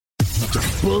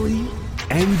The Bully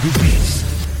and the Beast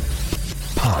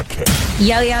podcast.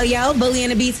 Yo, Bully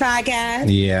and the Beast podcast.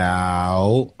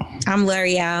 Yo. I'm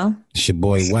L'Oreal. It's your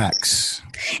boy Wax.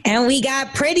 And we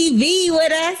got Pretty Vee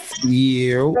with us.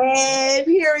 Yo. Babe,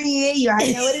 period. You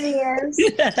already know what it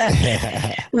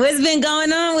is. What's been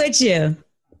going on with you?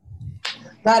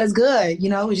 God is good. You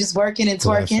know, we're just working and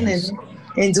twerking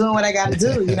and doing what I got to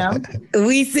do, you know?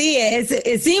 We see it.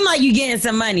 It seemed like you're getting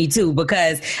some money, too,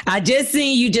 because I just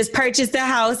seen you just purchased a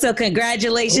house, so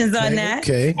congratulations on that.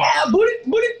 Okay. Yeah, booty.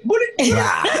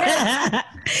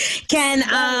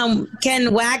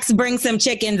 Can Wax bring some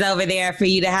chickens over there for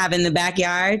you to have in the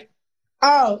backyard?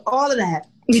 Oh, all of that.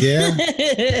 Yeah.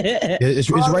 It's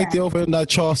right there over in that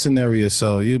Charleston area,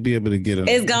 so you'll be able to get them.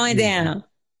 It's going down.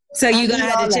 So you're going to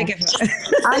have the chicken.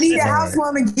 I need a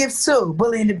housewarming gifts too.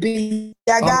 Bully and the Bee.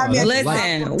 Y'all got me.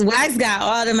 Listen, Wax got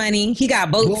all the money. He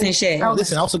got boats and shit.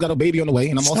 Listen, I also got a baby on the way.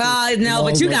 And I'm also,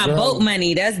 but you got boat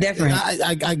money. That's different.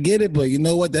 I get it, but you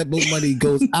know what? That boat money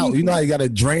goes out. You know how you got a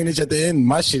drainage at the end?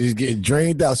 My shit is getting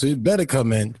drained out, so it better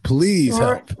come in. Please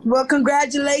help. Well,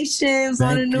 congratulations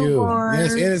on the newborn.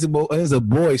 Yes, and it's a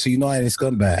boy, so you know I ain't a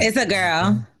scumbag. It's a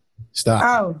girl. Stop.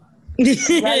 Oh.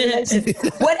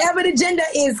 Whatever the gender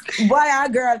is, boy or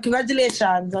girl,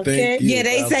 congratulations. Okay. Yeah,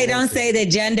 they say don't say the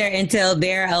gender until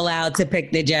they're allowed to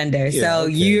pick the gender. Yeah, so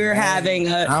you're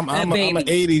having I'm baby. an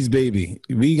 80s baby.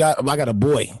 I got a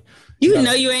boy. You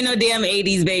know you ain't no damn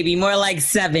 80s baby, more like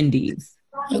 70s.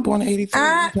 I was born in 83.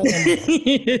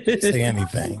 Say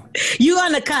anything. You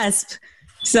on the cusp.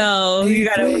 So you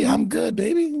gotta. I'm good,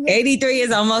 baby. 83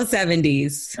 is almost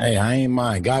 70s. Hey, I ain't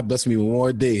mind. God bless me with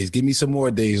more days. Give me some more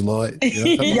days, Lord.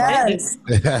 You know yes.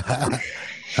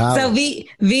 So V,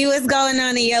 what's going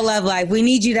on in your love life? We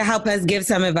need you to help us give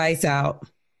some advice out.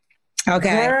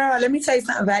 Okay. Girl, let me tell you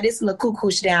something about this little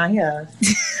cuckoosh down here.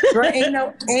 Girl,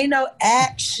 ain't no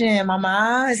action,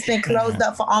 mama. It's been closed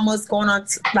up for almost going on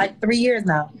like 3 years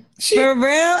now. For real?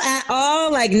 At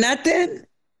all? Like nothing?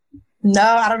 No,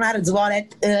 I don't know how to do all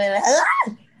that.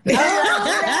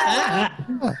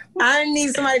 I need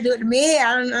somebody to do it to me.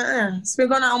 I don't know. It's been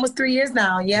going on almost 3 years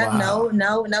now. Yeah, wow.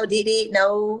 no, did it,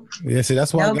 no. Yeah, see,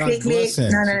 that's why no God's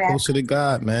blessing. Closer to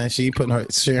God, man. She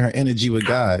sharing her energy with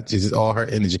God. Just all her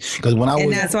energy. Because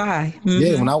that's why. Mm-hmm.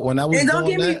 Yeah, when I was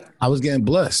doing that, I was getting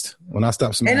blessed when I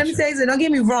stopped smashing. And let me tell you, don't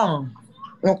get me wrong.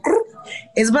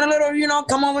 It's been a little,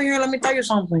 come over here, let me tell you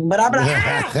something. But I'm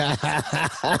like,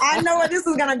 I know where this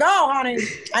is going to go, honey.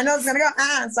 I know it's going to go.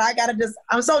 So I got to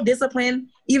I'm so disciplined,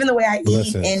 even the way I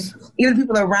eat and even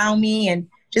people around me and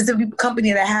just the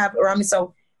company that I have around me.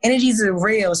 So energies are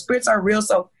real. Spirits are real.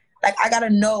 So like, I got to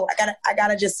know, I got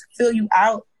to just fill you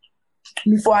out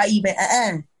before I even,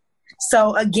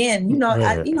 So again,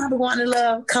 I've been wanting to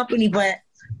love company, but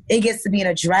it gets to be in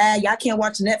a drag. Y'all can't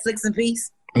watch Netflix in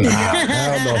peace. Nah,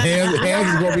 hell no. Hands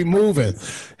is gonna be moving.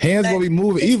 Hands gonna be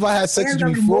moving. Even if I had sex with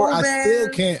you before,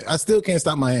 I still can't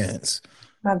stop my hands.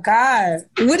 My God.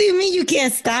 What do you mean you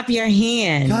can't stop your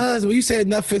hand? Because when you said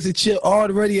Netflix and chill,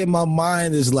 already in my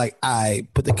mind is like, I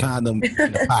put the condom in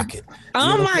the pocket.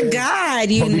 Oh my God,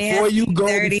 before you go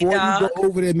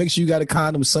over there, make sure you got a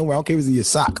condom somewhere. I don't care if it's in your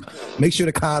sock. Make sure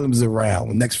the condom's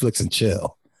around. Netflix and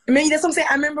chill. I mean, that's what I'm saying.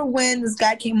 I remember when this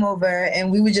guy came over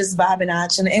and we were just vibing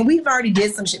out, and we've already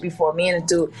did some shit before, me and the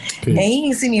dude. And he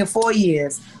didn't see me in 4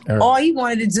 years. All he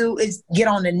wanted to do is get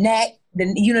on the neck. The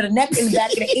neck and the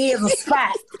back of the ear is a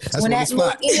spot. That's when that little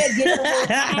ear gets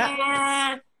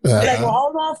like, well,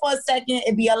 hold on for a second.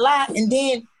 It'd be a lot. And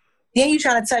then you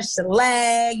trying to touch the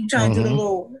leg. You trying to do the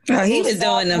little. Oh, he was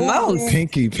doing the most.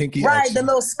 Pinky. Right, action. the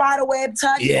little spider web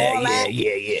touch. Yeah.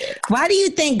 Why do you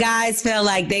think guys feel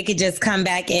like they could just come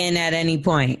back in at any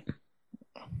point?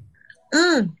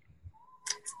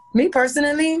 Me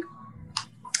personally,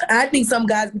 I think some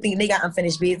guys think they got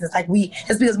unfinished business. Like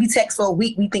it's because we text for a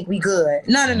week, we think we good.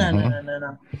 No.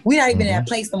 We're not even in that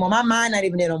place no more. My mind not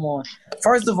even there no more.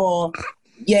 First of all,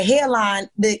 your hairline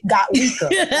that got weaker. So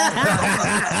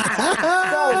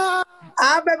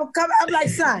I remember coming, I'm like,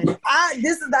 son,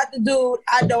 this is not the dude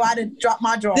I know I didn't drop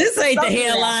my drawers. This ain't the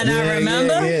hairline I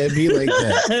remember. Yeah, it'd be like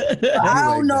that. I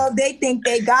don't know if they think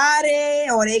they got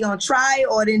it or they gonna try it,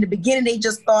 or in the beginning they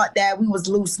just thought that we was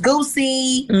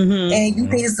loose-goosey and you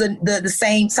think it's the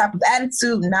same type of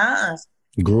attitude. Nah.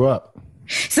 Grew up.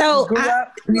 So I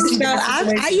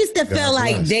used to feel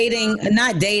like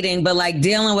not dating, but like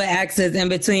dealing with exes in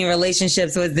between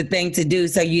relationships was the thing to do.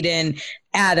 So you didn't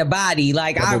add a body.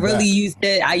 Like I used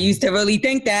to really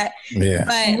think that. Yeah.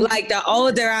 But like the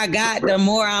older I got, the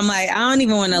more I'm like, I don't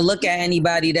even want to look at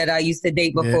anybody that I used to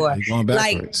date before. Yeah, you're going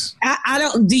backwards. Like I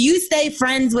don't. Do you stay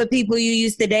friends with people you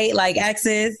used to date, like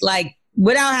exes, like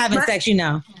without having sex?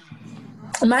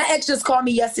 My ex just called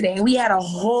me yesterday and we had a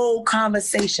whole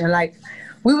conversation. Like,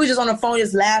 we were just on the phone,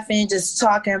 just laughing, just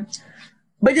talking.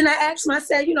 But then I asked him, I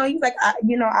said, he was like,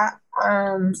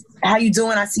 how you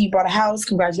doing? I see you bought a house.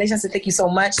 Congratulations. I said, thank you so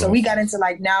much. So we got into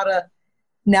like now the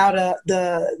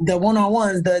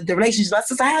one-on-ones, the relationship. I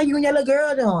said, so how you and your little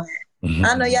girl doing? Mm-hmm.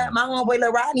 I know my homeboy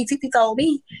Lil Rodney, Titi told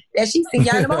me that she seen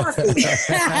y'all in the monster.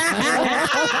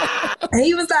 And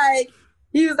he was like,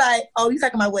 oh, you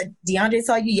talking about what DeAndre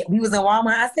told you? Yeah, we was in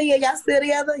Walmart. I said, yeah, y'all still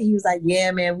together? He was like,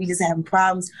 yeah, man, we just having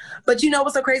problems. But you know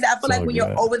what's so crazy? I feel like when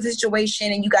you're over the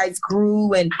situation and you guys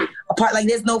grew and apart, like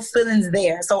there's no feelings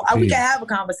there. So we could have a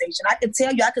conversation. I could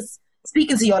tell you, I could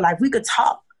speak into your life. We could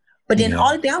talk. But then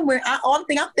all the thing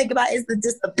I'm thinking about is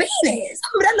just the penis. I mean,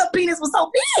 that little penis was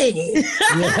so big.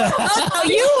 Oh,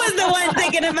 you was the one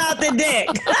thinking about the dick.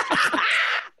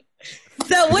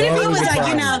 So what if he was like,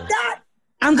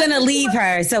 I'm going to leave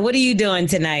her. So what are you doing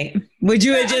tonight? Would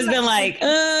you have just been like,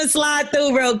 slide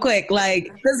through real quick?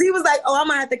 Like, because he was like, oh, I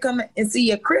might have to come and see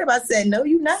your crib. I said, no,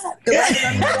 you're not.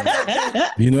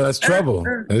 That's trouble.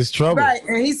 That's trouble. Right.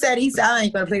 And he said, I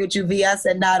ain't going to play with you, V. I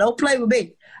said, nah, don't play with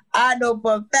me. I know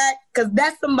for a fact, because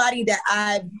that's somebody that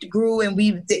I grew and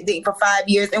we've dated for 5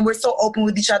 years and we're so open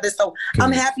with each other. So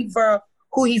I'm happy for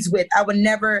who he's with. I would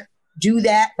never do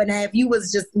that. But now if you was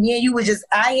just, me and you was just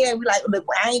out here, we like, look,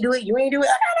 I ain't do it, you ain't do it.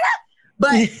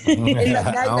 But now you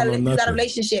got a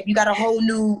relationship. You got a whole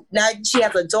new, now she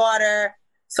has a daughter.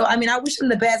 So, I mean, I wish them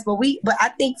the best. But I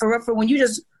think for when you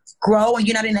just grow and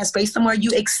you're not in that space somewhere,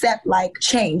 you accept like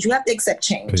change. You have to accept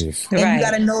change. And you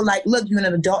got to know like, look, you're an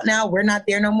adult now. We're not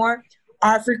there no more.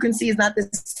 Our frequency is not the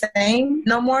same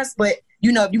no more. But if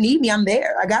you need me, I'm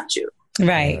there. I got you.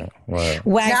 Right.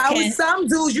 Now with some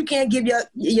dudes you can't give your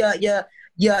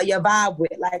vibe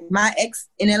with. Like my ex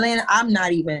in Atlanta, I'm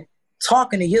not even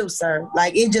talking to you, sir.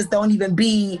 Like it just don't even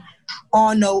be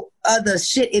on no other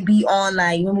shit. It be on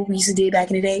like, remember what we used to do back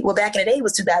in the day? Well, back in the day it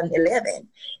was 2011.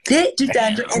 And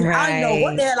I know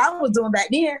what the hell I was doing back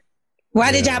then.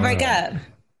 Why did y'all break up?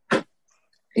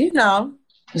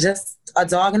 Just a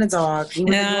dog and a dog. He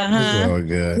was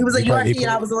a Yorkie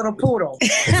and I was a little poodle.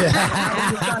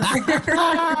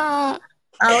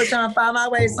 I was trying to find my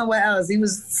way somewhere else. He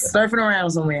was surfing around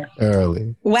somewhere.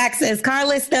 Early. Wax, is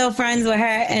Carla still friends with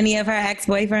any of her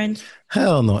ex-boyfriends?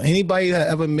 Hell no. Anybody that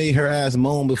ever made her ass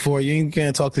moan before, you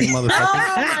can't talk to these motherfuckers.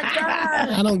 Oh my God.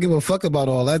 I don't give a fuck about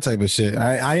all that type of shit.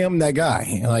 I am that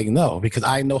guy. Like, no, because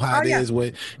I know how it is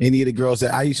with any of the girls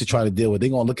that I used to try to deal with.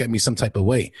 They're going to look at me some type of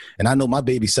way. And I know my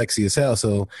baby's sexy as hell.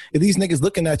 So if these niggas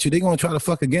looking at you, they're going to try to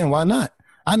fuck again. Why not?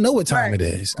 I know what time it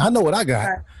is. I know what I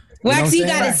got. Wax, you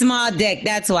got a small dick.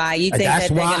 That's why you think that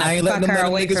they're going to fuck her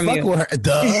away from you. With her.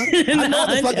 Duh. I know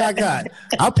what the fuck I got.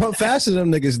 I pump faster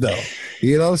than them niggas, though.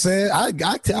 You know what I'm saying?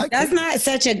 That's not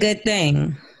such a good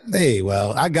thing. Hey,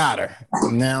 well, I got her.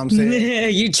 Now I'm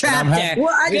saying. You trapped her.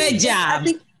 Well, good job.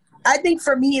 I think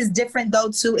for me it's different, though,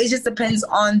 too. It just depends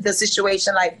on the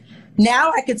situation. Like,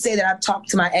 now I could say that I've talked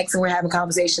to my ex and we're having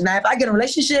conversations. Now, if I get a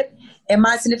relationship and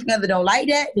my significant other don't like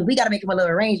that, then we got to make him a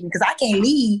little arrangement because I can't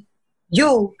leave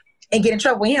you and get in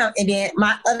trouble with him, and then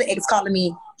my other ex calling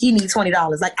me, he needs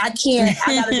 $20. Like, I can't,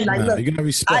 I gotta be like, look. You gotta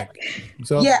respect.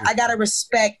 I gotta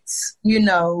respect,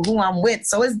 who I'm with.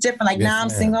 So it's different. Like, now I'm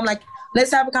single. I'm like,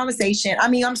 let's have a conversation. I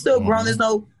mean, I'm still grown. There's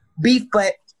no beef,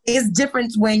 but it's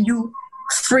different when you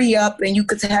free up and you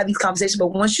could have these conversations. But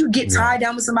once you get tied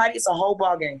down with somebody, it's a whole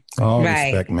ball game. Oh,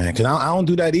 respect, man. Because I don't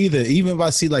do that either. Even if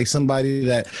I see like somebody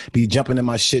that be jumping in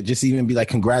my shit, just even be like,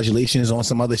 congratulations on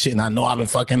some other shit, and I know I've been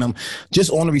fucking them. Just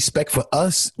on the respect for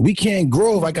us, we can't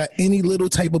grow if I got any little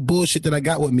type of bullshit that I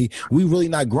got with me. We really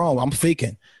not grown. I'm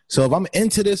faking. So if I'm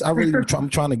into this, I'm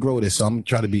trying to grow this. So I'm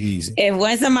trying to be easy. If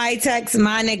when somebody texts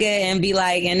my nigga and be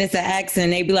like, and it's an ex,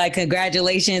 and they be like,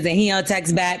 congratulations, and he don't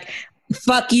text back,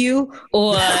 fuck you,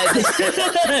 or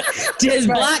just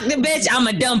block the bitch,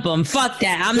 I'ma dump him. Fuck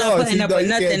that. I'm not putting up with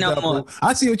nothing no more.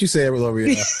 I see what you said,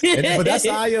 L'Oreal. But that's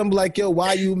how I am. Like, yo,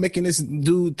 why you making this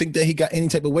dude think that he got any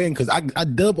type of way in? Because I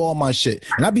dub all my shit,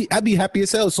 and I be happy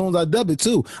as hell as soon as I dub it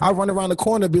too. I run around the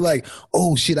corner and be like,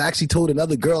 oh shit, I actually told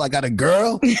another girl I got a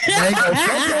girl. Good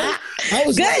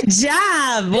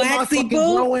job, Waxy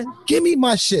Boo. Give me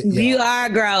my shit. Yo. You are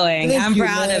growing. I'm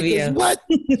proud of you. What?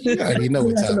 You already know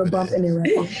what time it is.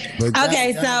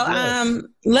 Okay, so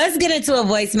let's get into a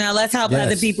voicemail. Let's help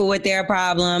other people with their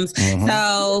problems.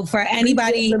 So for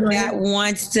anybody that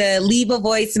wants to leave a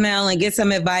voicemail and get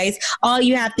some advice, all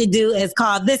you have to do is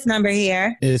call this number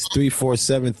here. It's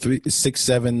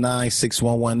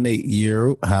 347-679-6118.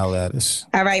 You holla at us.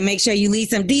 All right, make sure you leave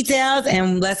some details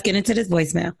and let's get into this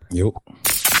voicemail. Yep.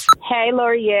 Hey,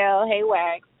 L'Oreal. Hey,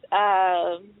 Wax.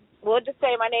 we'll just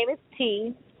say my name is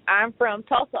T. I'm from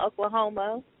Tulsa,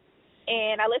 Oklahoma.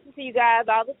 And I listen to you guys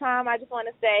all the time. I just want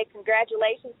to say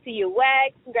congratulations to you,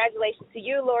 Wax. Congratulations to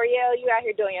you, L'Oreal. You out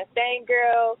here doing your thing,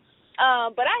 girl.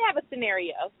 But I have a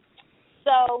scenario.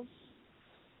 So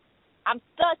I'm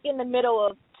stuck in the middle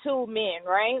of two men,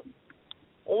 right?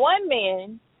 One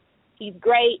man, he's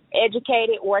great,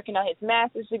 educated, working on his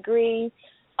master's degree.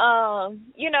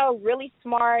 Really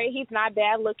smart. He's not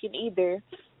bad looking either.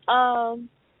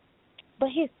 But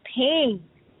his peen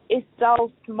is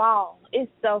so small.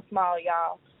 It's so small,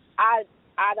 y'all. I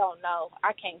don't know.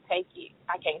 I can't take it.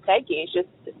 It's just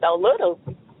so little.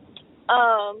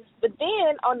 But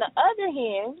then on the other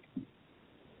hand,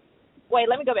 wait,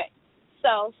 let me go back.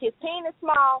 So his peen is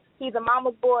small. He's a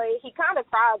mama's boy. He kind of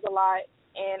cries a lot.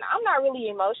 And I'm not really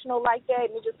emotional like that.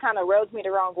 And it just kind of rubs me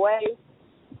the wrong way.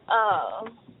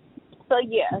 So,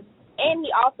 yeah. And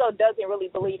he also doesn't really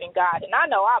believe in God. And I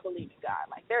know I believe in God.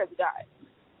 Like, there's God.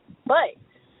 But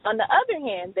on the other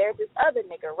hand, there's this other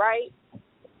nigga, right?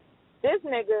 This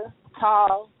nigga,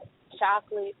 tall,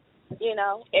 chocolate,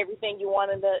 everything you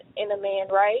want in a man,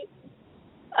 right?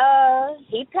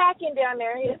 He packing down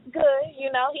there. It's good, he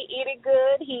eat it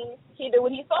good. He do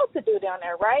what he's supposed to do down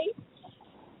there, right?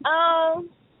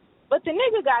 But the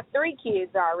nigga got 3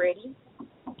 kids already.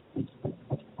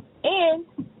 And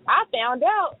I found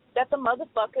out that the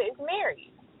motherfucker is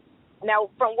married. Now,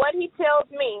 from what he tells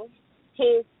me,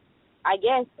 his, I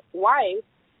guess, wife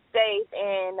stays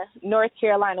in North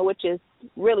Carolina, which is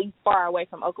really far away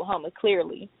from Oklahoma,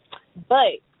 clearly.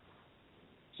 But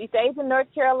she stays in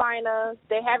North Carolina.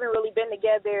 They haven't really been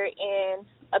together in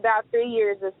about 3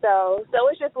 years or so. So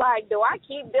it's just like, do I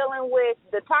keep dealing with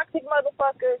the toxic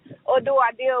motherfucker, or do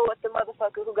I deal with the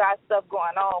motherfucker who got stuff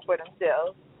going on for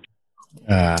themselves?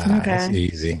 Okay. That's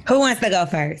easy. Who wants to go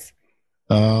first?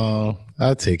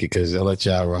 I'll take it because I'll let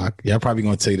y'all rock. Y'all probably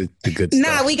gonna take the good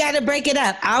stuff. Nah, we gotta break it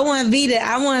up. I want V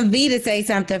to say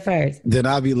something first. Then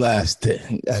I'll be last. Nah,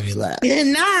 you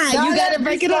gotta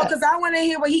break it up. Because I want to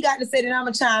hear what he got to say, then I'm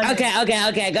gonna chime in.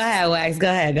 Okay. Go ahead, Wax. Go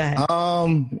ahead.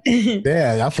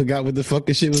 Yeah, I forgot what the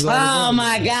fucking shit was. Oh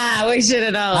my God, we should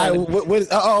have known.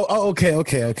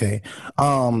 Okay.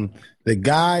 The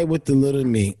guy with the little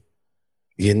meat,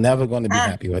 you're never gonna be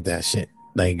happy with that shit.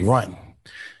 Like, run.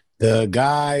 The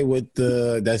guy with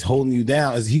that's holding you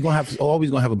down is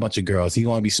always gonna have a bunch of girls. He's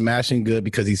gonna be smashing good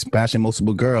because he's smashing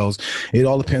multiple girls. It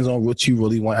all depends on what you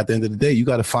really want. At the end of the day, you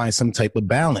got to find some type of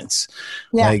balance.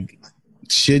 Yeah. Like,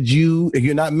 if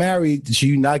you're not married, should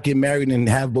you not get married and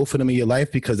have both of them in your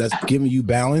life because that's giving you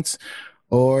balance?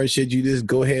 Or should you just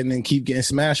go ahead and then keep getting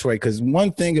smashed right? Because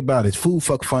one thing about it, food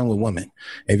fuck fun with women.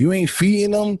 If you ain't feeding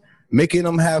them, making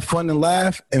them have fun and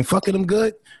laugh and fucking them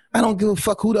good, I don't give a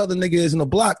fuck who the other nigga is in the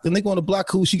block. The nigga on the block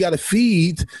who she got to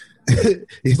feed,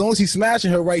 as long as she's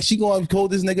smashing her right, she going to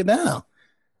hold this nigga down.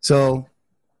 So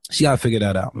she got to figure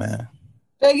that out, man.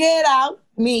 Figure it out.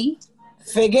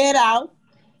 Figure it out.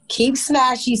 Keep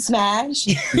smash.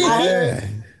 Yeah.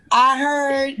 I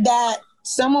heard that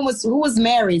who was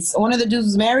married? One of the dudes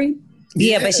was married?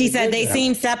 Yeah, but she said they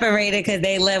seem separated because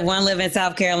one live in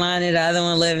South Carolina, the other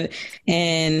one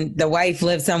the wife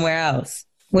lives somewhere else.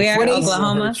 Where?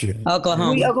 Oklahoma.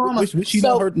 Oklahoma. She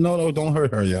don't hurt. No, don't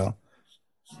hurt her, y'all.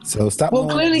 So stop. Well,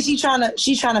 clearly she's trying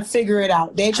to figure it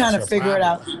out. They're trying to figure it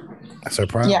out. That's her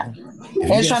problem. Yeah,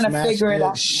 they're trying to figure it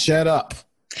out. Shut up.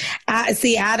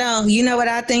 You know what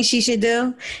I think she should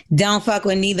do? Don't fuck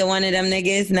with neither one of them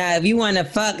niggas. Now, if you want to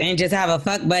fuck and just have a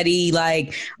fuck buddy,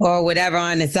 or whatever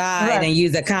on the side and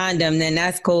use a condom, then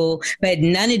that's cool. But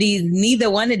neither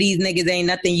one of these niggas ain't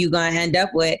nothing you gonna end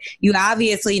up with. You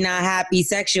obviously not happy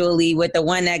sexually with the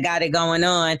one that got it going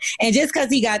on. And just because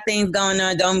he got things going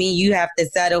on don't mean you have to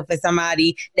settle for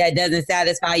somebody that doesn't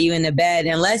satisfy you in the bed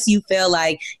unless you feel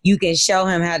like you can show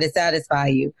him how to satisfy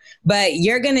you. But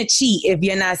you're gonna cheat if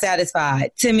you're not satisfied.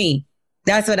 To me,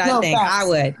 that's what I think. Facts. I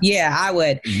would. Yeah, I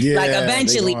would. Yeah,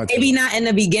 eventually, maybe not in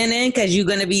the beginning because you're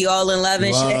gonna be all in love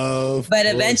and shit. But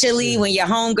eventually, when your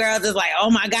homegirls is like, "Oh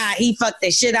my God, he fucked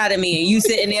the shit out of me," and you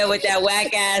sitting there with that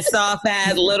whack ass, soft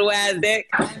ass, little ass dick,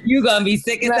 you gonna be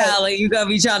sick as hell, and you gonna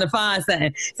be trying to find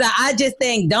something. So I just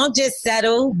think, don't just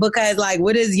settle because,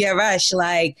 what is your rush?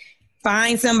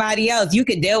 Find somebody else. You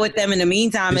could deal with them in the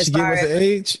meantime. Did she give us an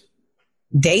age?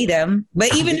 date him.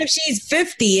 But even if she's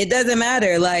 50, it doesn't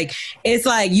matter. Like, it's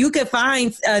like you could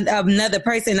find another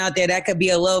person out there that could be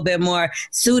a little bit more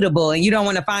suitable, and you don't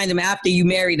want to find him after you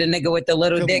married a nigga with the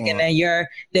little dick, and then you're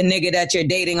the nigga that you're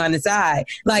dating on the side.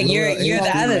 Like, you're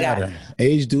the other guy.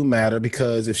 Age do matter,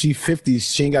 because if she's 50,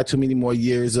 she ain't got too many more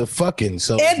years of fucking.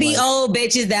 So it be old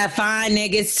bitches that find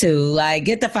niggas too. Like,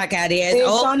 get the fuck out of here. It's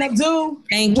on that dude.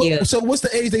 Thank you. So what's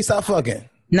the age they stop fucking?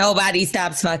 Nobody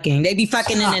stops fucking. They be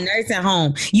fucking in the nursing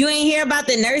home. You ain't hear about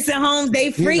the nursing homes?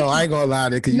 They freaky. You know, I ain't gonna lie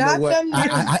to you, because you know what?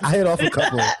 I hit off a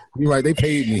couple. You're right. They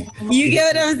paid me. You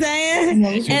get what I'm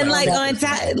saying? And like on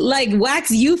top, like Wax,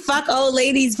 you fuck old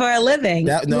ladies for a living.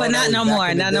 Not no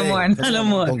more.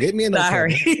 Don't get me in the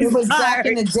Sorry. It was back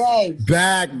in the day.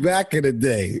 Back in the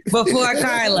day. Before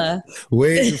Carla.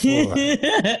 Way before.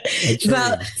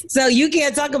 So you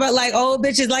can't talk about like old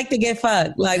bitches like to get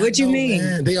fucked. Like, what you mean?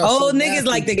 Old niggas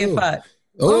like to get fucked.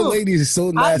 Old ladies are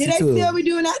so nasty too. Do they still be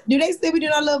doing that? Do they still be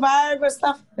doing that little Viagra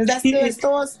stuff? Is that still in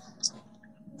stores?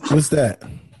 What's that?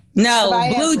 No,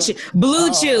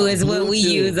 Blue Chew is what we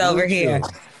use over here.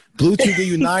 Blue Chew give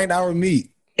you 9-hour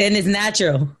meat. And it's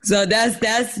natural. So that's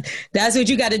what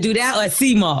you got to do, that or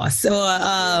sea moss or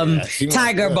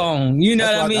tiger bone. You know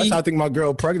what I mean? That's how I think my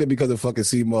girl pregnant, because of fucking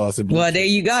sea moss. Well, there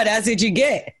you go. That's what you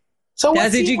get. So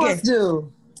what sea moss do?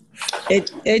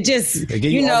 It just, get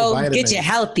you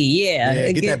healthy. Yeah.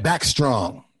 Get that back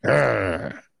strong.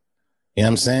 You know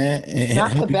what I'm saying?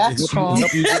 Not the back strong.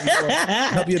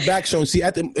 Help your back strong. See,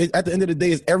 at the end of the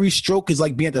day, every stroke is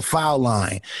like being at the foul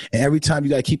line. And every time you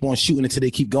got to keep on shooting until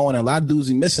they keep going. And a lot of dudes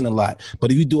are missing a lot.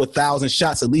 But if you do 1,000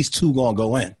 shots, at least 2 going to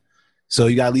go in. So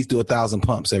you got to at least do 1,000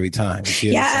 pumps every time.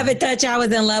 Yeah, ever thought y'all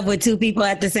was in love with 2 people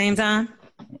at the same time?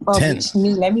 Oh, 10.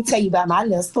 Let me tell you about my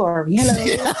little story. Hello.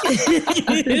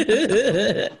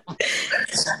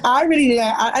 I really did.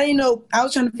 I didn't know. I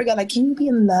was trying to figure out, like, can you be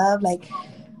in love? Like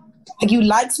you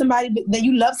like somebody, but then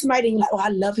you love somebody, and you're like, oh, I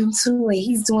love him too, and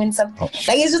he's doing something. Oh.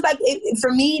 Like, it's just like,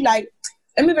 for me, like,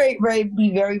 let me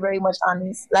be very, very much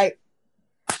honest. Like,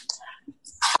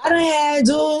 I done had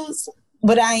dudes,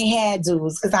 but I ain't had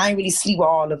dudes, because I ain't really sleep with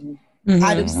all of them. Mm-hmm.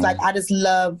 I just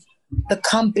love the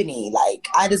company. Like,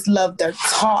 I just love their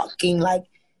talking, like,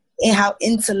 and how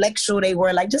intellectual they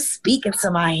were, like, just speaking to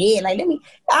my head. Like,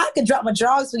 I could drop my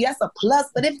drawers for you, that's a plus,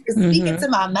 but if it's speaking to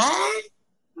my mind,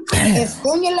 and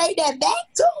stimulate that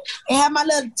back too, and have my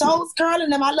little toes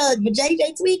curling and my little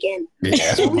JJ tweaking. Yeah,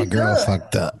 that's what my girl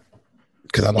fucked up.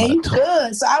 Because I know how to talk.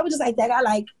 Good. So I was just like that. I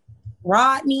like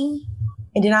Rodney,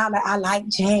 and then I like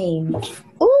James.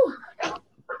 Ooh,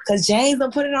 because James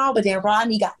don't put it on, but then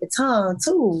Rodney got the tongue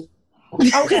too.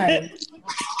 Okay.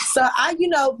 So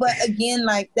but again,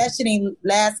 like, that shit ain't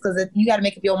last, because you got to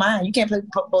make up your mind. You can't play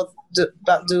both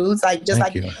dudes. Like, just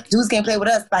like dudes can't play with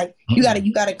us. Like, you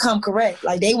gotta come correct.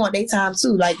 Like, they want their time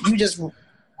too. Like, you just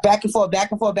back and forth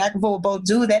with both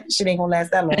dudes. That shit ain't gonna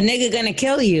last that long. A nigga gonna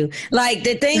kill you. Like,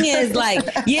 the thing is, like,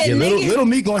 little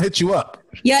me gonna hit you up.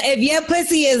 Yeah, if your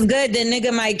pussy is good, then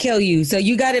nigga might kill you. So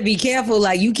you got to be careful.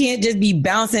 Like, you can't just be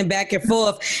bouncing back and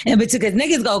forth. And because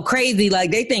niggas go crazy,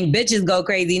 like, they think bitches go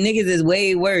crazy. Niggas is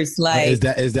way worse. Like, is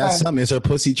that something? Is her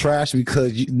pussy trash?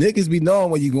 Because niggas be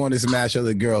knowing when you going to smash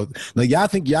other girls. Like, y'all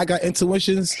think y'all got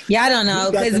intuitions? Yeah, I don't know,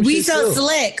 because we so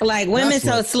slick. Like, women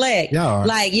so slick.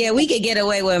 Like, yeah, we could get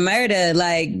away with murder.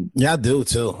 Like, y'all do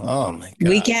too. Oh my God,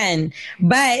 we can,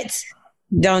 but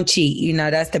don't cheat.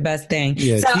 That's the best thing.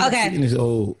 Yeah, so, okay.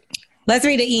 Let's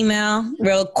read the email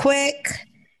real quick.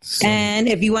 And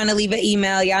if you want to leave an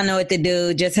email, y'all know what to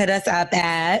do. Just hit us up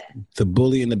at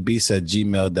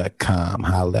thebullyandthebeast@gmail.com.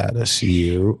 Holla at us,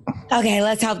 you. Okay,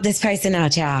 let's help this person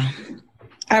out, y'all.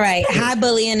 All right. Hi,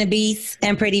 Bully and the Beast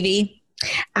and Pretty Vee.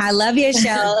 I love your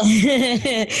show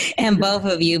and both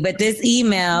of you, but this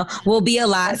email will be a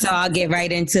lot, so I'll get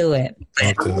right into it.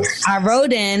 Okay. I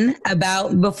wrote in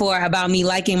about me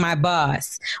liking my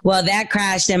boss. Well, that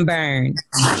crashed and burned.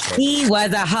 He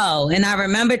was a hoe, and I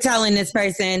remember telling this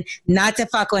person not to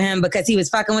fuck with him because he was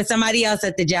fucking with somebody else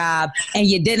at the job, and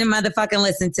you didn't motherfucking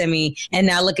listen to me, and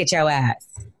now look at your ass.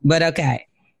 But okay.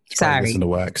 Sorry. Listen to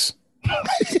Wax.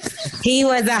 He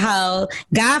was a hoe,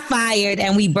 got fired,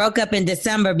 and we broke up in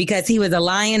December because he was a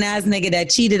lying ass nigga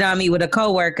that cheated on me with a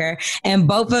coworker, and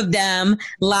both of them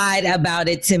lied about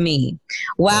it to me.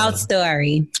 Wild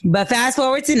story. But fast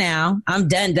forward to now, I'm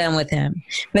done with him.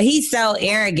 But he's so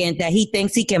arrogant that he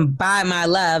thinks he can buy my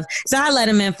love, so I let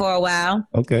him in for a while.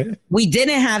 Okay. We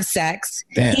didn't have sex.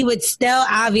 Damn. He would still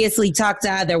obviously talk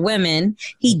to other women.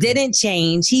 He didn't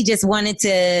change. He just wanted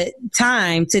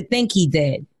time to think he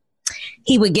did.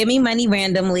 He would give me money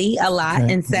randomly a lot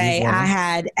and say I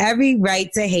had every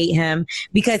right to hate him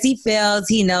because he feels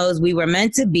he knows we were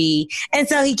meant to be. And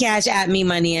so he cash at me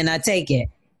money and I take it.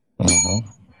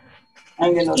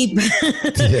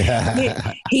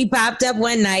 He popped up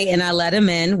one night and I let him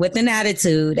in with an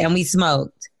attitude and we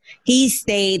smoked. He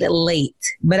stayed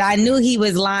late, but I knew he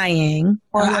was lying.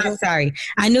 I'm sorry.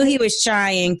 I knew he was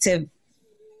trying to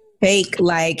fake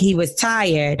like he was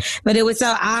tired, but it was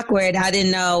so awkward. I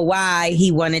didn't know why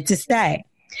he wanted to stay.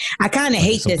 I kind of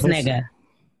hate this nigga.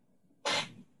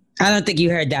 I don't think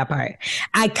you heard that part.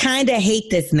 I kind of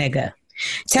hate this nigga.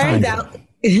 Turns out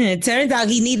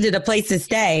he needed a place to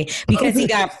stay because he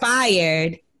got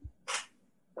fired.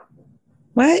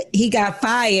 What? He got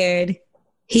fired.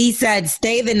 He said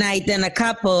stay the night, then a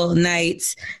couple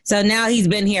nights. So now he's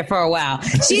been here for a while.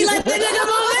 She let the nigga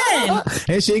move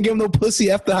in. And she ain't give him no pussy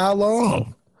after how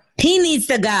long? He needs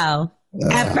to go.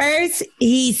 At first,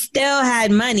 he still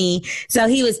had money, so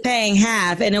he was paying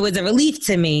half, and it was a relief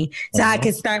to me so I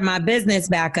could start my business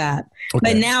back up.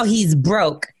 But now he's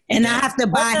broke, and I have to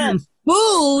buy him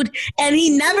food, and he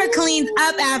never cleans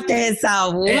up after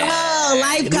himself. Whoa,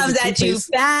 life comes at you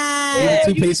fast.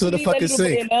 Toothpaste with the fucking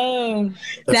sink.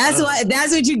 That's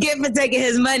what you get for taking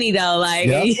his money, though. Like,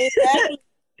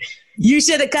 you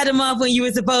should have cut him off when you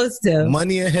were supposed to.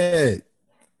 Money ahead.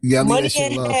 Yeah, money in his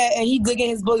head, and he digging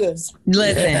his boogers.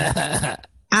 Listen,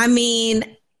 I mean,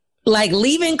 like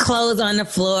leaving clothes on the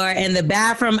floor and the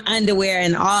bathroom underwear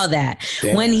and all that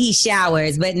when he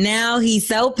showers. But now he's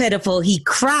so pitiful, he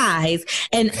cries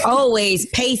and always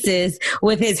paces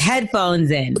with his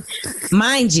headphones in.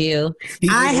 Mind you,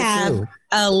 I have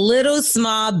a little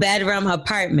small bedroom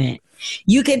apartment.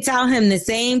 You can tell him the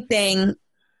same thing.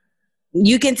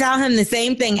 You can tell him the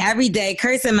same thing every day,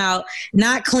 curse him out,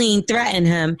 not clean, threaten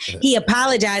him. He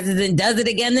apologizes and does it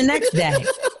again the next day.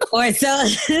 Or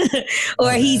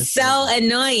he's so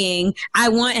annoying, I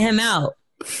want him out.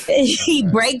 He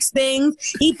breaks things.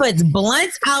 He puts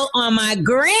blunts out on my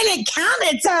granite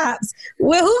countertops.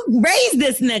 Well, who raised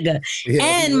this nigga?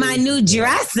 And my new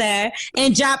dresser,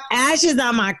 and drop ashes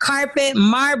on my carpet,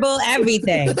 marble,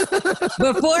 everything.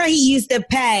 Before he used to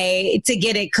pay to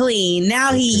get it clean.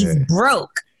 Now he's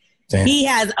broke. Damn. He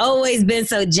has always been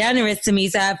so generous to me.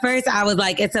 So at first I was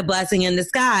like, it's a blessing in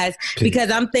disguise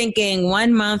because I'm thinking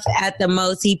 1 month at the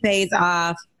most he pays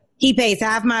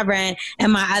half my rent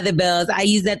and my other bills. I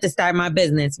use that to start my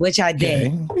business, which I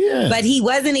did. Yeah. But he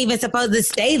wasn't even supposed to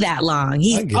stay that long.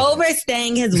 He's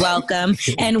overstaying his welcome.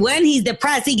 And when he's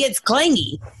depressed, he gets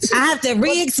clingy. I have to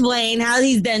re-explain how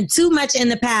he's done too much in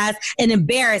the past and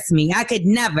embarrass me. I could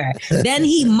never. Then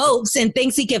he mopes and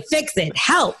thinks he can fix it.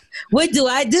 Help. What do?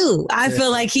 I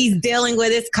feel like he's dealing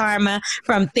with his karma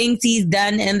from things he's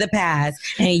done in the past.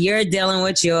 And you're dealing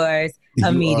with yours.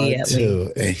 Immediately.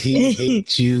 Too. And he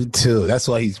hates you too. That's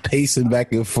why he's pacing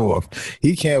back and forth.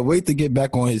 He can't wait to get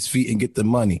back on his feet and get the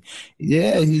money.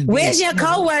 Yeah. Where's your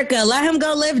coworker? Let him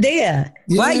go live there.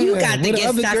 Why you got to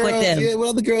get stuck with them? Yeah, what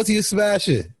other girls he was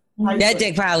smashing? That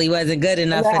dick probably wasn't good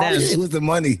enough for them. It was the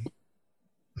money.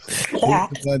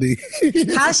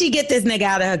 How she get this nigga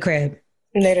out of her crib?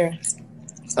 Later.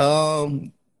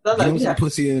 Give him some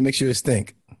pussy and make sure it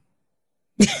stink.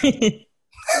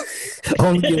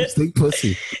 Only give him stink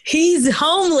pussy. He's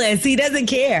homeless. He doesn't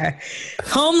care.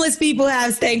 Homeless people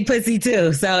have stank pussy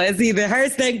too. So it's either her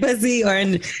stank pussy or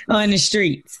on the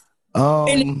streets.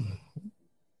 You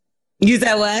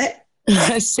said what?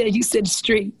 I said you said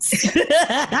streets.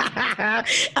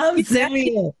 I'm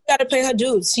serious. You gotta pay her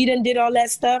dues. She done did all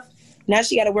that stuff. Now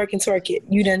she gotta work and twerk it.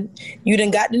 You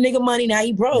done got the nigga money. Now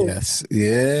he broke. Yes.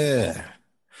 Yeah.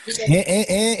 And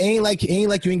ain't like you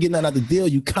ain't getting nothing out the deal.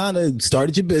 You kind of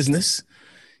started your business.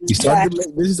 You started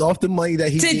the business off the money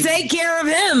that he to take care of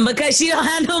him because she don't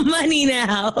have no money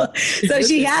now. So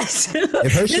she has to.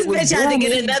 This bitch had to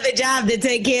get another job to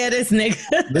take care of this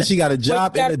nigga. Then she got a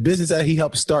job in the business that he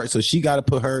helped start. So she got to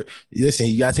put her. Listen,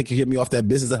 you got to take care of me off that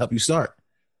business to help you start.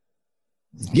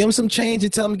 Give him some change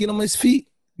and tell him to get on his feet.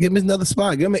 Give him another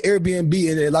spot. Give him an Airbnb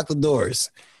and then lock the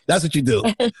doors. That's what you do.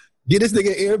 Get this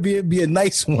nigga Airbnb, a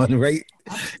nice one, right?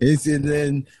 And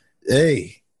then,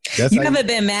 hey. You ever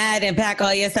been mad and pack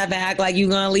all your stuff and act like you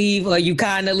gonna leave or you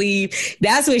kind of leave?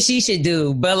 That's what she should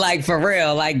do. But like for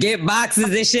real, like get boxes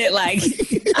and shit. Like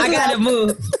I gotta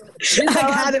move.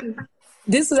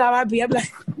 This is how I be. I'm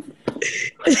like.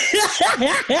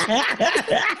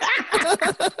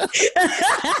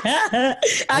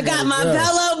 I got my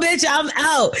pillow, bitch. I'm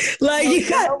out. Like you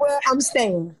got where I'm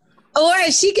staying.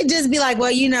 Or she could just be like,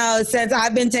 well, since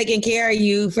I've been taking care of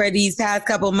you for these past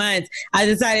couple months, I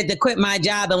decided to quit my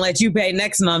job and let you pay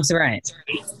next month's rent.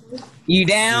 You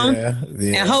down? Yeah.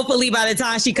 And hopefully by the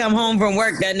time she come home from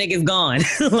work, that nigga's gone.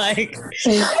 Like,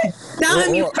 tell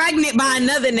him you pregnant by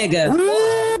another nigga.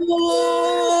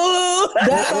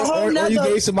 That's a whole or you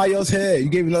gave somebody else head. You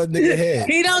gave another nigga head.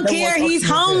 He don't care. He's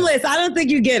homeless. I don't think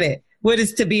you get it. What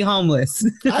is to be homeless?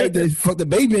 Fuck, the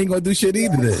baby ain't gonna do shit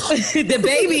either. The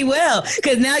baby will,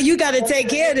 because now you got to take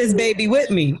care of this baby with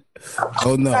me.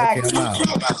 Oh no, okay, I'm out.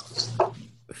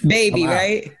 Baby,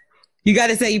 right? You got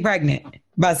to say you're pregnant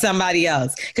by somebody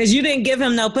else, because you didn't give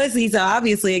him no pussy, so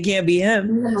obviously it can't be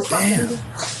him. Damn.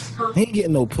 He ain't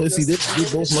getting no pussy. They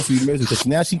both must be miserable because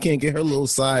now she can't get her little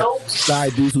side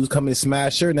dude who's coming to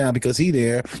smash her now because he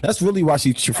there. That's really why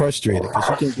she's frustrated, because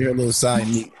she can't get her little side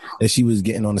meat that she was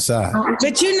getting on the side.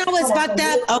 But you know what's fucked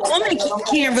up? A woman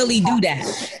can't really do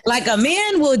that. Like a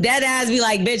man will dead ass be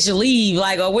like, bitch, leave.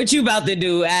 Like, oh, what you about to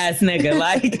do, ass nigga?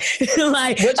 Like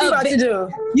what you about to do?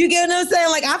 You get what I'm saying?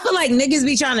 Like, I feel like niggas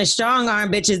be trying to strong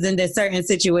arm bitches into certain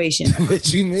situations.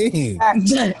 What you mean?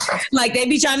 Like they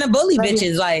be trying to bully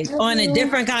bitches, like on a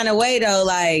different kind of way though.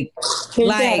 Like,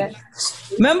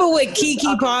 remember what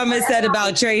Keke Palmer said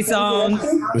about Trey Songz?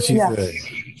 What she said?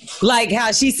 Like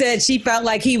how she said she felt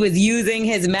like he was using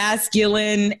his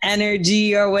masculine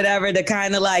energy or whatever to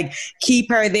kind of like keep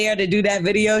her there to do that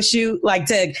video shoot, like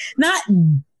to not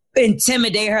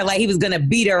intimidate her like he was gonna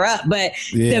beat her up, but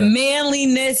the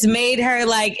manliness made her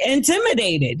like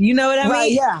intimidated. You know what I mean?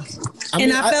 Right, yeah.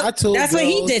 I told that's girls, what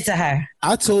he did to her.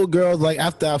 I told girls like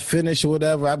after I finish or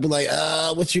whatever, I'd be like,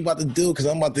 what you about to do? Because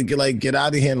I'm about to get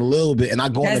out of here in a little bit, and I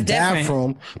go in the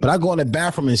bathroom, but I go in the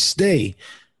bathroom and stay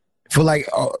for like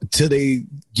till they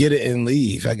get it and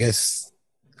leave. I guess.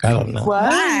 I don't know. Why? You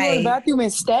go to the bathroom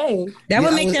and stay. That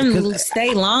would make them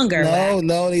stay longer.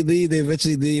 No, they leave. They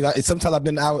eventually leave. Sometimes I've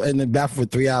been out in the bathroom for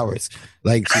 3 hours.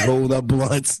 Like, she rolled up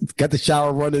blunts, got the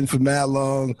shower running for mad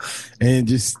long, and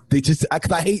cause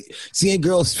I hate seeing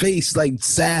girls' face like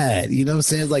sad. You know what I'm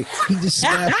saying? It's like, he just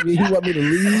snapped me. He want me to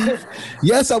leave.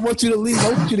 Yes, I want you to leave.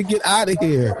 I want you to get out of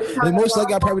here. And most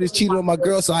likely I probably just cheated on my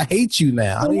girl, so I hate you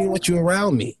now. I don't even want you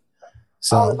around me.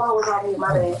 So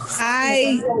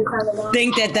I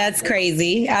think that's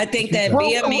crazy. I think that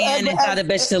be a man and tell the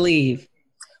bitch to leave.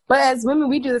 But as women,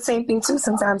 we do the same thing too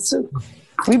sometimes too.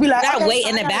 We be like, I wait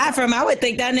in the bathroom. I would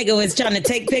think that nigga was trying to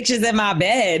take pictures in my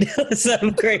bed.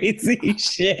 Some crazy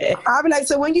shit. I'll be like,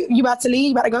 so when you about to leave,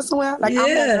 you about to go somewhere? Like, yeah.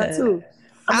 I'm that too.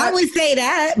 I would say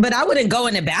that, but I wouldn't go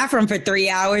in the bathroom for 3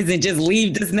 hours and just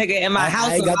leave this nigga in my house.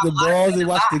 I ain't got the balls to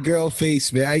watch the girl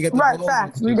face, man. I ain't got the balls.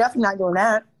 Facts. We definitely not doing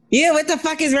that. Yeah, what the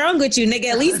fuck is wrong with you, nigga?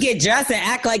 At least get dressed and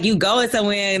act like you going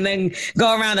somewhere and then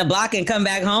go around the block and come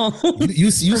back home. you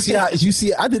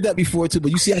see I did that before too,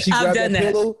 but you see how she grabbed that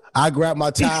pillow? I grab my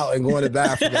towel and go in the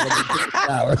bathroom.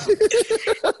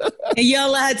 And you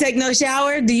don't let her take no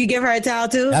shower? Do you give her a towel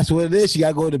too? That's what it is. She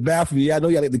gotta go to the bathroom. Yeah, I know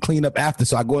you gotta clean up after,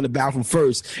 so I go in the bathroom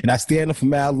first and I stand up for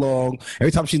mad long.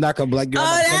 Every time she knock, I'm like,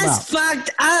 that's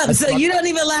fucked up. So you don't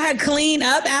even let her clean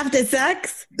up after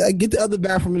sex? Get the other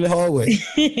bathroom in the hallway.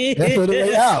 That's on the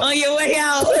way out. On your way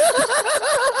out.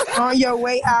 On your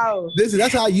way out. Listen,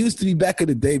 that's how I used to be back in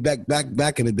the day. Back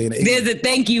in the day. There's a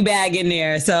thank you bag in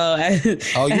there. So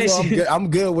I'm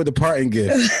good with the parting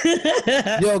gift.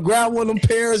 Yo, grab one of them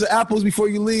pears of apples before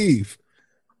you leave.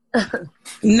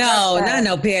 No, not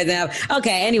no pears and apples.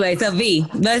 Okay, anyway, so V,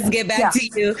 let's get back to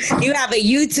you. You have a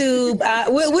YouTube.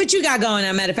 What you got going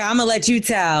on? Matter of fact, I'm gonna let you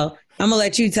tell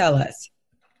us.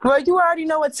 Well, you already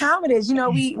know what time it is. You know,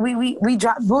 we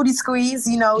dropped Booty Squeeze,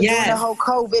 doing the whole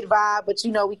COVID vibe, but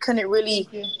we couldn't really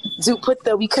put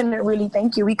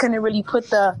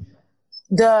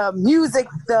the music,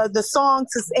 the song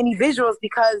to any visuals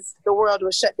because the world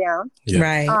was shut down. Yeah.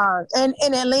 Right. And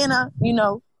in Atlanta,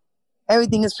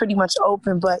 everything is pretty much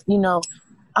open, but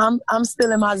I'm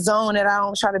still in my zone and I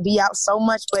don't try to be out so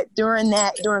much. But during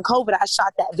COVID, I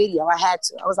shot that video. I had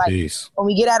to. I was like, when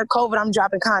we get out of COVID, I'm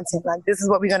dropping content. Like, this is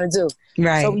what we're going to do.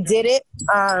 Right. So we did it.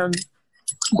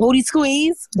 Booty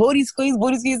Squeeze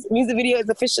music video is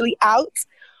officially out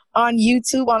on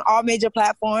YouTube, on all major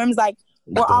platforms. Like,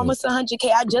 we're almost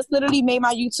 100K. I just literally made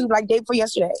my YouTube like day before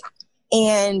yesterday.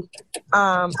 And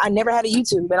I never had a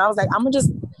YouTube. And I was like, I'm going to just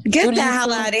get the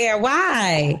hell out of there.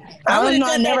 Why? I would have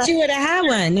thought that you would have had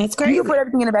one. That's crazy. You put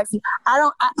everything in the backseat.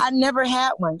 I never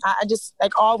had one. I just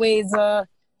like always was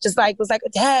like a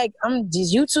tag.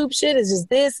 This YouTube shit is just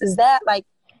this, is that. Like,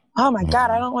 oh my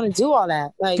God, I don't want to do all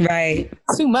that. Like, right.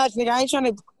 It's too much, nigga. I ain't trying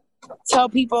to tell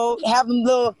people, have them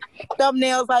little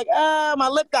thumbnails like, my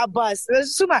lip got bust.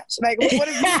 It's too much. Like, what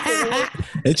is this?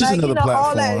 It's just like, another platform.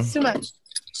 All that is too much.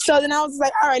 So then I was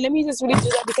like, all right, let me just really do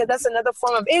that because that's another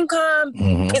form of income.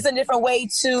 Mm-hmm. It's a different way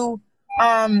to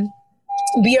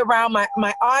be around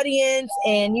my audience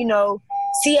and,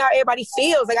 see how everybody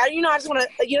feels. Like, I just want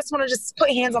to just put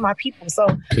hands on my people. So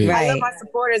I love my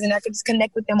supporters and I could just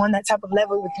connect with them on that type of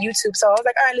level with YouTube. So I was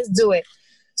like, all right, let's do it.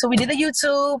 So we did the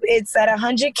YouTube. It's at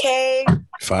 100K.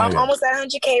 I'm almost at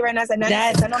 100K right now. It's at 90.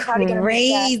 That's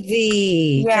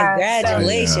crazy. Yeah,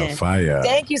 congratulations. Fire.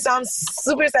 Thank you. So I'm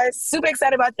super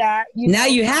excited about that. Now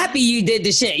you happy you did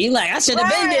the shit. You like, I should have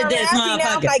been did this,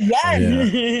 motherfucker. I'm like,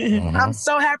 yes. Yeah. I'm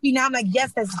so happy now. I'm like,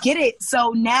 yes, let's get it.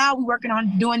 So now we're working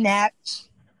on doing that.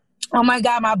 Oh my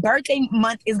God, my birthday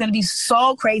month is going to be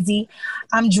so crazy.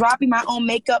 I'm dropping my own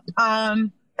makeup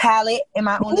palette and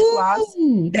my own lip gloss.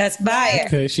 That's fire.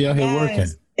 Okay, she out here working.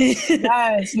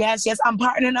 Yes. I'm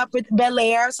partnering up with Bel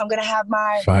Air, so I'm gonna have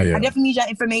my. Fire. I definitely need your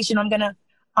information. I'm gonna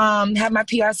have my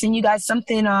PR send you guys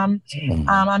something. I'm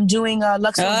doing a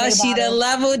Luxury. Oh, she done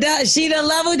leveled up. She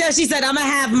said, I'm gonna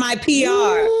have my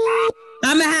PR.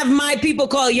 I'm gonna have my people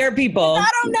call your people. I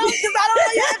don't know because I don't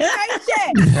know your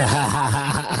information.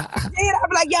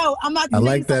 I'm like, yo, I'm not. I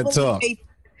like that talk.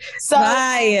 So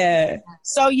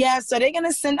they're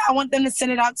gonna send. I want them to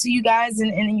send it out to you guys,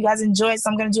 and you guys enjoy it. So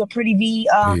I'm gonna do a Pretty Vee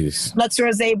Luxury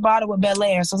Rosé bottle with Bel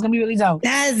Air. So it's gonna be really dope.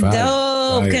 That's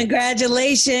dope.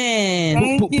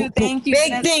 Congratulations. Thank you.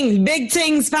 Big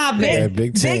things popping. Yeah,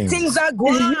 big things are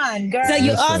going on, girl. So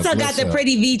you also got the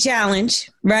Pretty Vee challenge,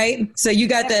 right? So you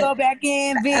got go back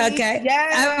in, V. Okay.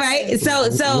 Yeah. All right. So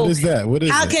what is that?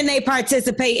 How can they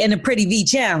participate in the Pretty Vee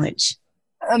challenge?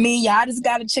 I mean, y'all just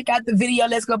got to check out the video.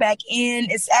 Let's go back in.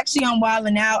 It's actually on Wild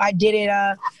 'N Out. I did it.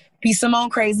 Be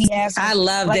Simone crazy ass. I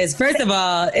love this. First of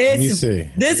all, this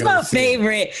is my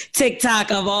favorite TikTok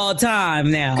of all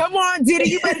time now. Come on, Diddy.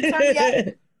 You better turn me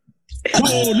up.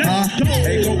 Oh, let's go.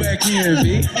 Hey, go back in,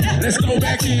 V. Let's go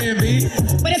back in, V.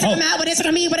 What it's from out, what it's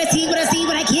from me, what it's he, what it's he,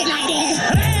 what I get like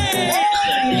that. Hey!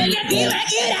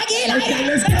 I get like that.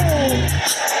 Let's go.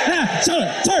 Turn.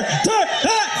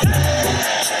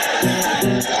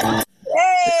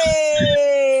 Hey!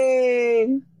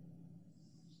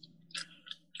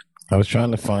 I was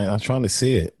trying to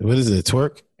see it. What is it?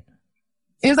 Twerk?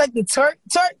 It was like the twerk.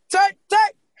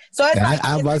 So it's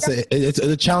I'm about to say it's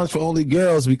a challenge for only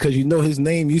girls because his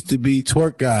name used to be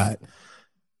Twerk God.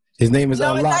 His name is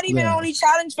Unlocked. It's not even only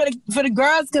challenge for the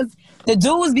girls because the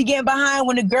dudes be getting behind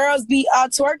when the girls be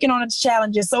twerking on the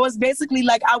challenges. So it's basically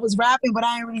like I was rapping, but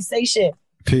I ain't really say shit.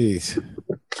 Peace.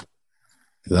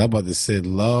 I'm about to say,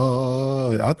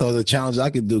 Lord, I thought it was a challenge I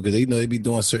could do because they be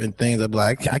doing certain things. I'm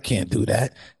like, I can't do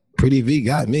that. Pretty Vee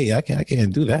got me. I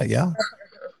can't do that, y'all.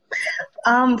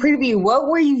 Pretty Vee, what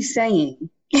were you saying?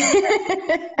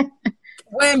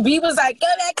 When B was like, go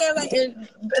back and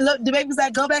the baby was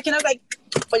like, go back, and I was like,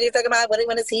 what are you talking about? When I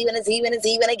get like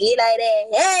that?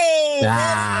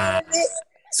 Hey!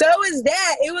 So it was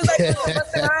that. It was like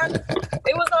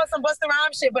it was on some Busta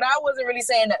Rhymes shit, but I wasn't really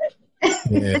saying nothing.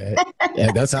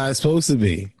 Yeah, that's how it's supposed to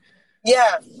be.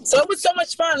 Yeah. So it was so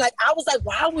much fun. Like, I was like,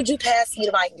 why would you pass me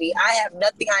the mic, B? I have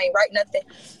nothing. I ain't write nothing.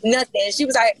 And she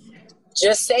was like,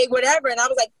 just say whatever. And I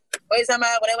was like, wait, something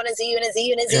when I want to see you.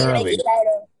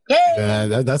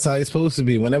 Yeah, that's how it's supposed to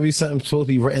be. Whenever something's supposed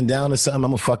to be written down or something,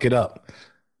 I'm going to fuck it up.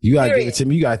 You got to give it to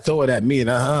me. You got to throw it at me, and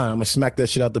I'm going to smack that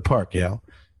shit out the park, yo.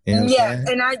 You know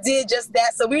and I did just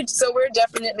that. So we're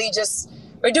definitely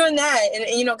we're doing that,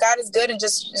 and God is good, and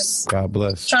just God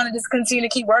bless. Trying to just continue to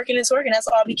keep working and twerking. That's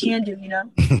all we can do,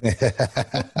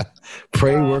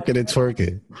 Pray, working, and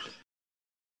twerking.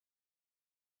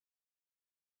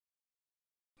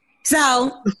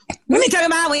 So let me talk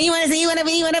about when you want to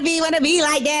be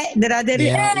like that. That I did it.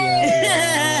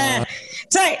 Yeah.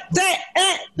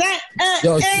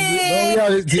 Yo,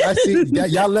 I see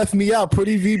y'all left me out.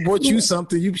 Pretty Vee brought you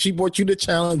something. She brought you the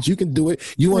challenge. You can do it.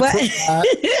 You want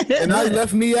and I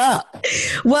left me out.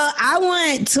 Well, I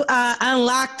want to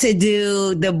Unlock to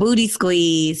do the booty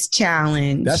squeeze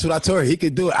challenge. That's what I told her. He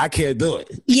could do it. I can't do it.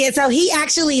 Yeah, so he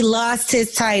actually lost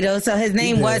his title. So his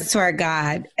name was Twerk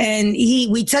God, and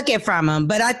we took it from him.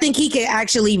 But I think he could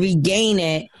actually regain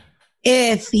it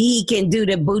if he can do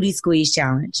the booty squeeze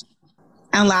challenge.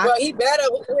 Unlocked. Well, he better.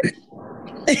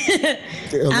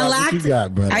 Unlocked.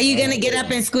 Are you gonna get up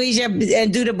and squeeze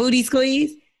and do the booty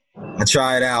squeeze? I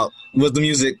try it out. What's the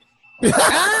music?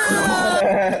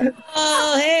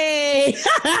 Oh, hey.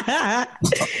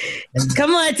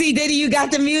 Come on, T Diddy, you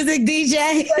got the music,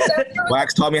 DJ?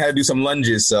 Wax taught me how to do some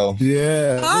lunges, so.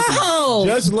 Yeah. Oh.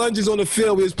 Just lunges on the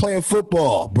field. We was playing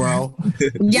football, bro.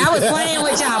 Y'all was playing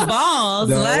with y'all balls.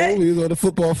 No, what? we was on the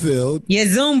football field. Your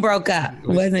Zoom broke up.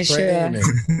 Wasn't sure.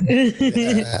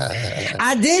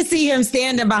 I did see him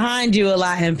standing behind you a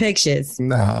lot in pictures.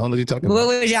 Nah, I don't know what you're talking What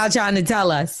about. was y'all trying to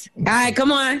tell us? All right,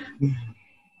 come on.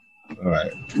 All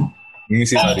right. Let me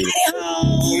see how I do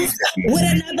Home with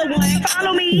another one.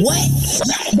 Follow me. What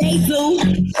they do?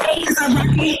 I'm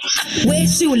rocking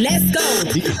with you. Let's go.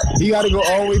 You got to go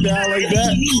all the way down like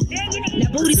that. Now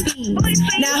booty squeeze.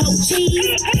 Now whole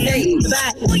cheese. Hey, go.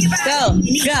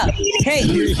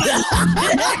 Hey.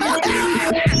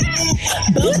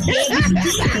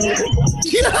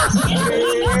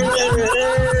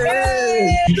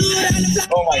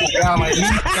 Oh my God, my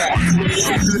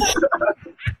knees.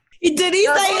 Did he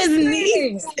say his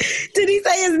knees? Did he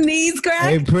say his knees cracked?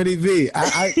 Hey, Pretty Vee,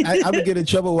 I would get in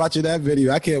trouble watching that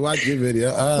video. I can't watch your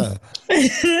video. My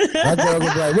girl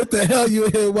would be like, "What the hell you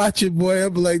in here watching, boy?"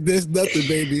 I'm like, "There's nothing,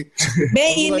 baby."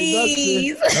 Bend your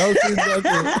knees. I don't see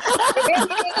nothing.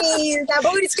 That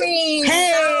booty screen.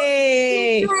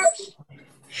 Hey.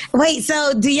 Wait,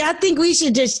 so do y'all think we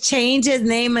should just change his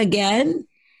name again?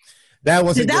 That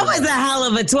was a hell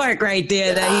of a twerk right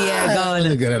there that he had going.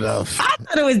 Wasn't good enough. I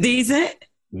thought it was decent.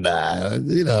 Nah,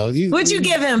 What you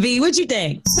give him, V? What you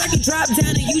think? Drop down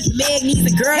and use your leg, needs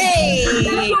a girl. Hey,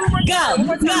 go.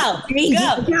 You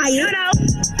know,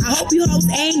 I hope you hoes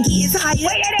ain't getting tired.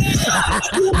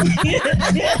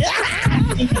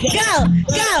 Go.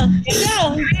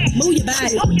 Move your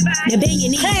body. Now bend your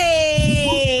knees.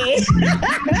 Hey.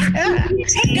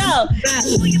 Go.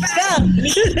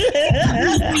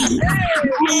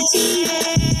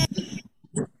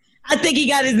 I think he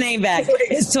got his name back.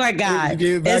 It's Twerk God.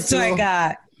 It's Twerk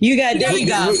God. There you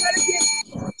go.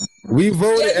 We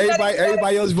voted.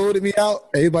 Everybody else voted me out.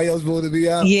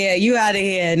 Yeah, you out of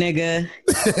here, nigga.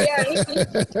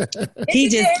 He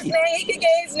can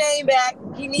get his name back.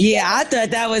 I thought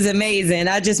that was amazing.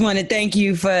 I just want to thank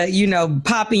you for,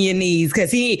 popping your knees,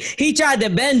 because he tried to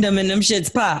bend them and them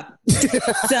shits pop.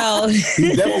 So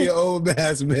he's definitely an old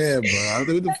ass man, bro. I was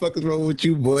like, what the fuck is wrong with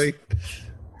you, boy?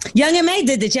 Young and May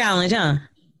did the challenge, huh?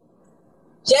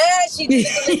 Yeah, she did.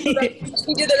 She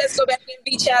did the Let's Go Back and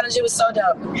Be challenge. It was so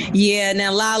dope. Yeah,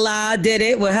 now Lala did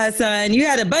it with her son. You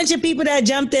had a bunch of people that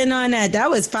jumped in on that. That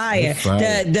was fire.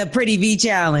 The Pretty Vee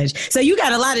challenge. So you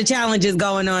got a lot of challenges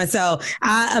going on. So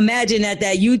I imagine that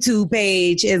YouTube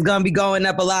page is going to be going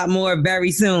up a lot more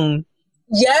very soon.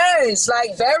 Yes,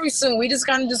 like very soon. We just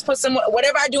kind of just put some,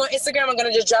 whatever I do on Instagram, I'm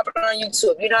going to just drop it on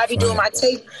YouTube. I be doing my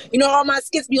tape. All my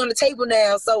skits be on the table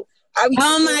now. So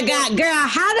oh my God, girl,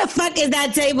 how the fuck is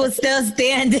that table still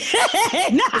standing?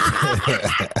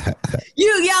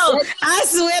 I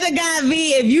swear to God,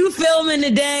 V, if you filming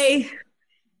today,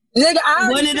 nigga,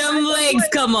 one of them legs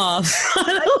come off.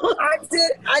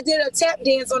 I did a tap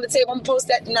dance on the table. I'm gonna post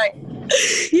that tonight.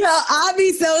 Yo, I'll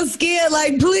be so scared,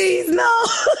 like, please, no.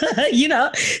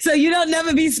 So you don't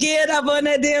never be scared up on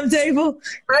that damn table?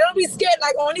 I don't be scared,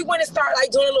 like, only when it start,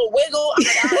 like, doing a little wiggle.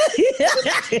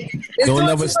 Don't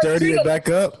never sturdy it back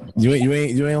up? You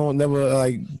ain't never,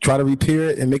 like, try to repair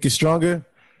it and make it stronger?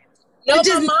 No,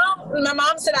 my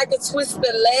mom said I could twist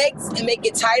the legs and make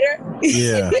it tighter.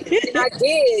 Yeah. And I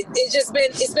did. It's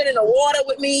been in the water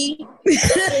with me.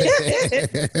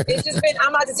 It's just been,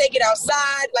 I'm about to take it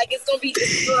outside. Like, it's gonna be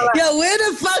Yo, where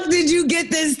the fuck did you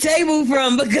get this table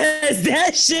from? Because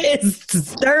that shit is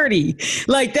sturdy.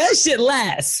 Like, that shit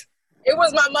lasts. It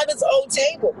was my mother's old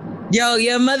table. Yo,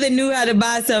 your mother knew how to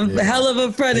buy some hell of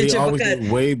a furniture.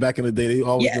 Way back in the day, they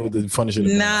always did the furniture.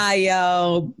 Nah,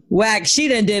 yo. Wax, she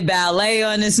done did ballet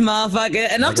on this motherfucker.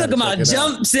 And I'm talking about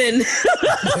jumps and...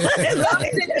 jumps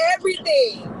and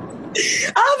everything.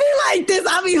 I'll be like this.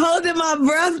 I'll be holding my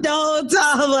breath the whole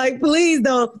time. Like, please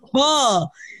don't fall.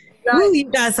 Ooh,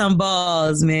 you got some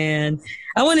balls, man.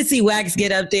 I want to see Wax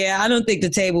get up there. I don't think the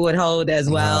table would hold as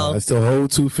well. It's the whole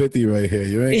 250 right here.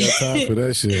 You ain't got time for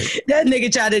that shit. That nigga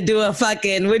tried to do a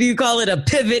fucking, what do you call it, a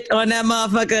pivot on that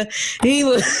motherfucker. He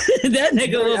was, that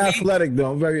nigga was athletic,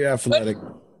 though. I'm very athletic.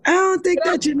 I don't think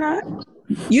that you're not.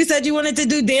 You said you wanted to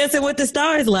do Dancing with the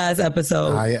Stars last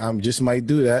episode. I just might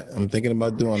do that. I'm thinking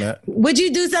about doing that. Would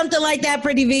you do something like that,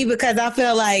 Pretty Vee? Because I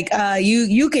feel like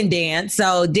you can dance.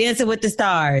 So Dancing with the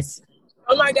Stars.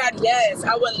 Oh my God, yes.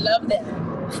 I would love that.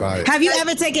 Fire. Have you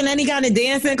ever taken any kind of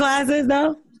dancing classes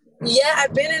though? Yeah,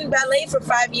 I've been in ballet for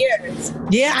 5 years.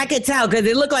 Yeah, I could tell because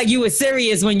it looked like you were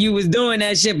serious when you was doing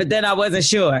that shit, but then I wasn't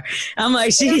sure. I'm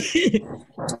like, And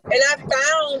I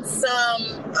found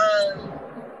some,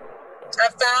 I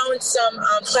found some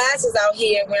classes out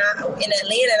here in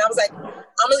Atlanta, and I was like,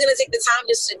 I'm just gonna take the time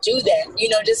just to do that.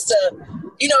 Just to,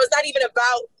 it's not even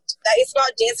about. It's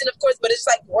about dancing, of course, but it's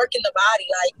like working the body,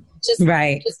 like just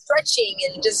stretching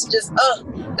and just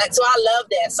like, so I love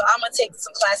that. So I'm gonna take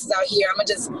some classes out here. I'm gonna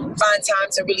just find time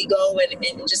to really go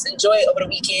and just enjoy it over the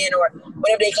weekend or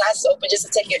whenever they classes open, just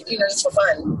to take it, just for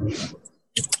fun.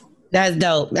 That's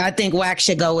dope. I think Wax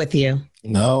should go with you.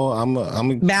 No, I'm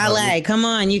ballet. Come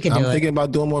on, you can do it. I'm thinking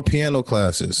about doing more piano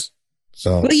classes.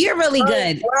 So well, you're really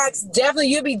good. Wax, definitely,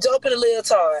 you'll be dope in a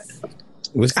leotard.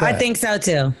 What's that? I think so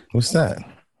too. What's that?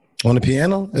 On the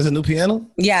piano? There's a new piano?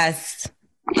 Yes.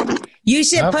 You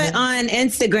should put on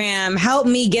Instagram, help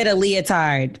me get a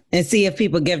leotard, and see if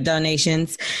people give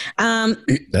donations. That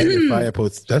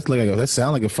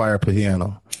sounds like a fire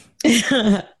piano.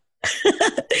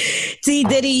 T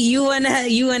Diddy, you wanna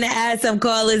add some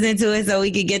callers into it so we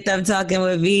can get them talking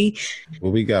with V?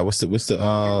 What we got? What's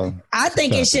the I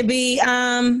think it should be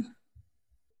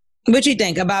what you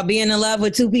think about being in love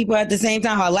with two people at the same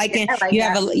time, or liking? You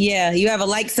have a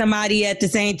like somebody at the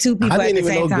same two people. I didn't at the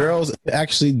even same know time. girls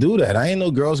actually do that. I didn't know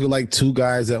girls could like two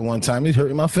guys at one time. It's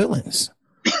hurting my feelings.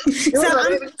 You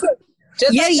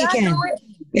can.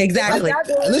 Exactly.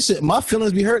 Listen, my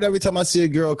feelings be hurt every time I see a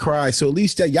girl cry. So at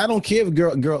least that y'all don't care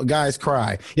if guys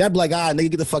cry. Y'all be like,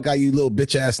 nigga, get the fuck out, you little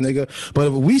bitch ass nigga. But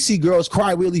if we see girls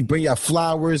cry, we'll at least bring y'all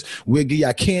flowers, we'll give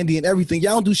y'all candy and everything.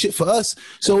 Y'all don't do shit for us.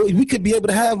 So we could be able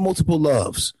to have multiple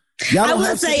loves. I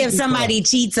will say if somebody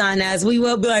cheats on us, we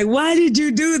will be like, why did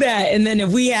you do that? And then if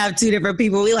we have two different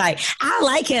people, we like, I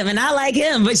like him and I like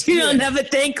him. But you don't never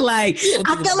think like,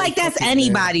 I feel like that's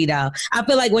anybody though. I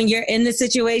feel like when you're in the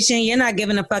situation, you're not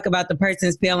giving a fuck about the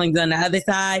person's feelings on the other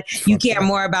side. You care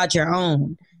more about your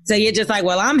own. So you're just like,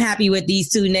 well, I'm happy with these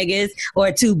two niggas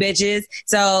or two bitches.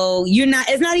 So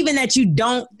it's not even that you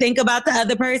don't think about the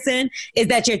other person, it's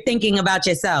that you're thinking about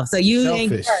yourself. So you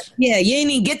ain't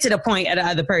even get to the point of the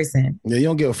other person. Yeah, you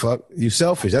don't give a fuck. You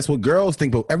selfish. That's what girls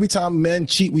think. But every time men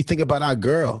cheat, we think about our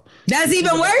girl. That's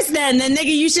even worse then nigga,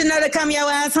 you should know to come your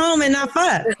ass home and not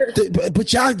fuck.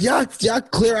 But y'all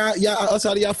clear us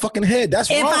out of y'all fucking head.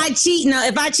 That's if wrong.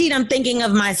 If I cheat, I'm thinking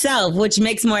of myself, which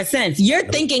makes more sense. You're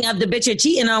thinking of the bitch you're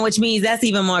cheating on, which means that's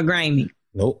even more grimy.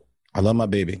 Nope. I love my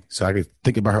baby, so I can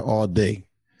think about her all day.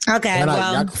 Okay,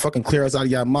 y'all can fucking clear us out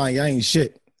of y'all mind. Y'all ain't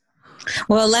shit.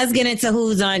 Well, let's get into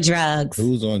who's on drugs.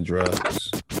 Who's on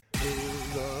drugs?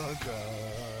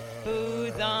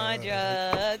 Who's on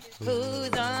drugs?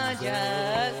 Who's on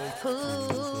drugs? Who,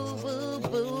 boo,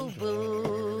 boo,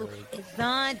 boo, is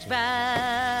on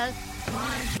drugs?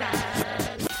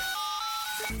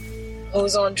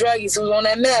 Who's on druggies? Who's on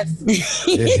that meth?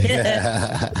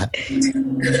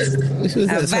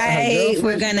 All right,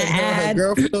 we're gonna add.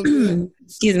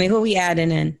 Excuse me, who we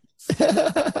adding in?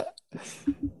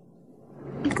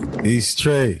 He's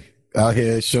Trey out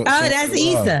here showing. Oh, that's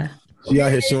Issa. She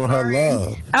out here showing her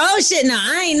love. Oh shit! No,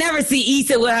 I ain't never see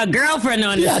Issa with her girlfriend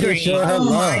on the screen. Showing her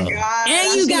love. My God.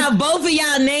 And you got both of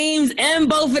y'all names and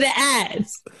both of the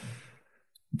ads.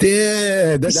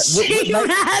 Yeah, what she did?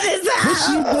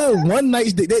 One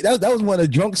night, that was one of the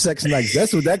drunk sex nights.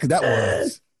 That's what that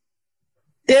was.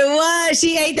 It was.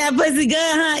 She ate that pussy good,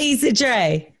 huh, Issa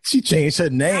Trey? She changed her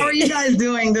name. How are you guys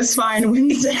doing this fine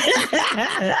Wednesday?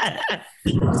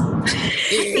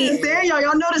 Damn,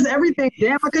 y'all notice everything.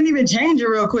 Damn, I couldn't even change it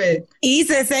real quick.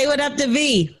 Issa, say what up to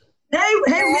V. Hey,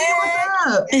 what's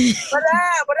up?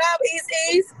 What up,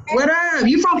 East? What up?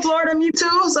 You from Florida, me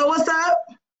too. So what's up?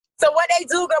 So what they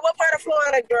do, girl? What part of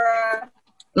Florida, girl?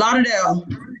 Lauderdale.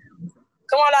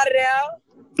 Come on, Lauderdale.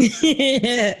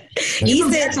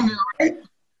 Jacksonville, right?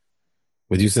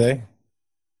 What'd you say?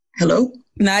 Hello?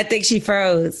 No, I think she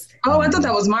froze. Oh, I thought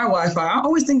that was my Wi-Fi. I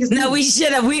always think it's no. We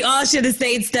should have. We all should have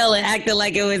stayed still and acted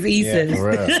like it was Issa's.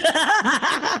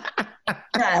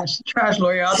 Yeah, trash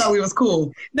lawyer. I thought we was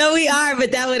cool. No, we are,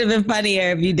 but that would have been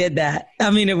funnier if you did that. I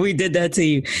mean, if we did that to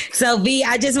you. So, V,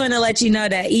 I just want to let you know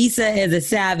that Issa is a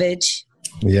savage.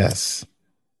 Yes.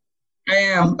 I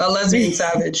am a lesbian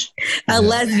savage.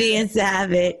 Lesbian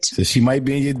savage. So she might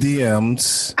be in your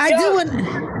DMs. I do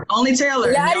want only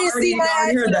Taylor. Yeah, I didn't see my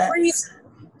ass doing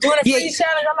a freeze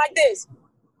challenge. I'm like this.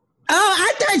 Oh,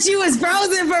 I thought you was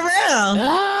frozen for real.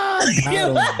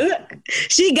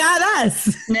 She got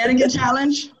us. Mannequin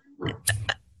challenge.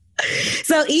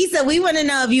 So, Issa, we want to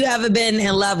know if you ever been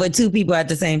in love with two people at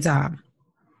the same time.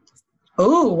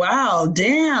 Oh, wow.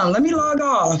 Damn. Let me log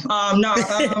off.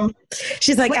 No.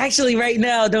 She's like, actually, right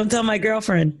now, don't tell my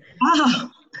girlfriend.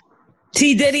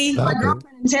 T. Diddy. My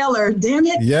girlfriend and Taylor. Damn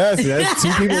it. Yes, that's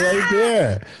two people right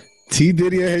there. T.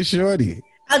 Diddy and his shorty.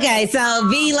 Okay, so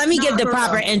V, let me give the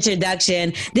proper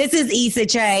introduction. This is Issa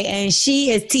Trey, and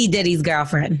she is T. Diddy's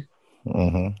girlfriend.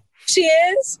 Mm-hmm. She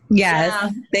is? Yes, Yeah.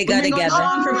 they go We've been together. going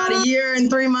on for about a year and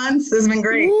 3 months. It's been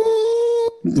great.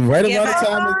 Right about the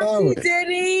time we got with it.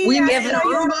 Diddy. We I met in know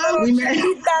you're Aruba. We met.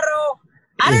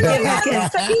 I didn't know you had a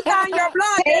taquita on your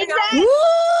blog.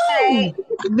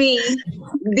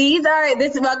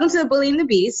 Welcome to Bullying the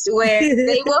Beast, where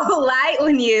they will lie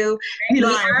on you.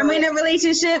 I'm in a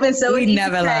relationship, and so we is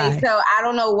never Issa Trey, lie. So I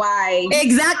don't know why.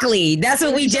 Exactly. That's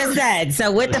what we just said.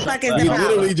 So what the fuck is the We problem?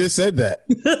 literally just said that.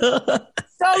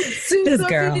 This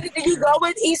girl. Did you go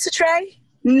with Issa Trey?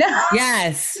 No.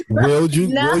 Yes. Will you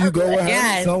go with her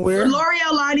Yes. somewhere? Would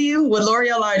L'Oreal lie to you? Would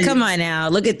L'Oreal lie to you? Come on now.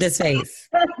 Look at this face.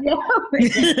 Because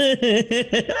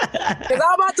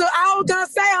I was gonna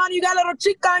say, honey, you got a little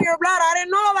chick on your blood. I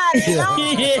didn't know about it.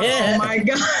 Oh my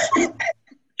God.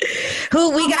 Who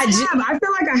we got? I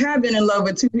feel like I have been in love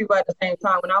with two people at the same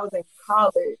time when I was in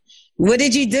college. What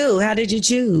did you do? How did you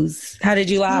choose? How did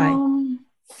you lie?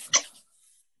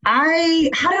 How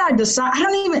did I decide?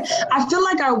 I feel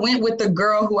like I went with the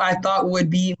girl who I thought would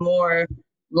be more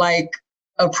like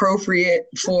appropriate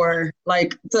for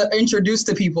like to introduce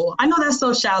to people. I know that's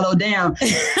so shallow, damn.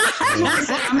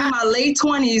 I'm in my late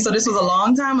 20s, so this was a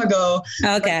long time ago.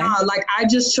 Okay. Like I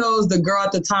just chose the girl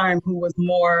at the time who was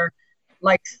more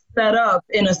like set up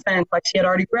in a sense. Like she had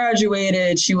already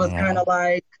graduated. She was kind of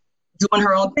like doing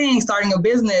her own thing, starting a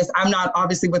business. I'm not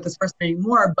obviously with this person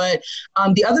anymore, but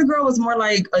the other girl was more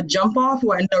like a jump off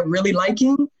who I ended up really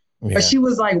liking. Yeah. But she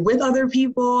was like with other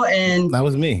people, and that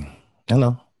was me.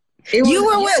 Hello. You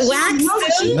were with Wax?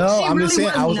 No, I'm just saying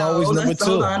I was always number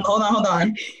two. Hold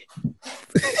on.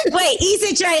 Wait,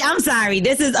 Issa Trey, I'm sorry.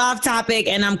 This is off topic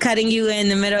and I'm cutting you in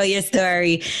the middle of your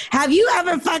story. Have you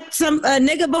ever fucked a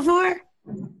nigga before?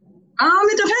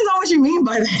 It depends on what you mean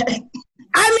by that.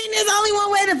 I mean, there's only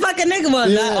one way to fuck a nigga. Well,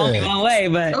 not only one way,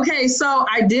 but... Okay, so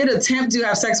I did attempt to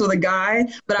have sex with a guy,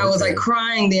 but I was like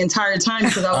crying the entire time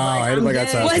because I was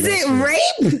was it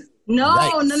rape? No.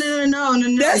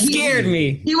 That scared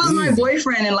me. He was my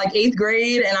boyfriend in like 8th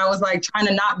grade, and I was like trying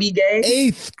to not be gay.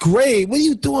 8th grade? What are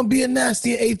you doing being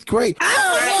nasty in 8th grade?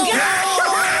 Oh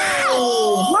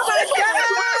my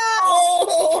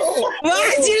God!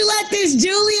 Why'd you let this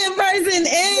Julian person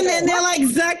in and they're like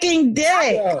sucking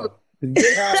dick?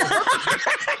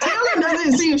 Taylor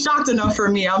doesn't seem shocked enough for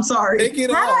me. I'm sorry. How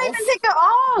do I even take it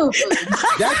off?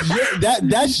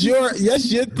 That's your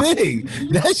thing.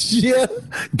 That's your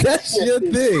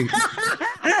thing.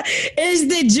 It's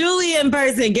the Julian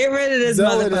person. Get rid of this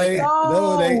motherfucker.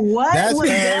 No, it ain't. What That's was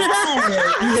her.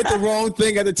 that? You hit the wrong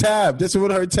thing at the tab. This is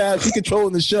one of her tabs. She's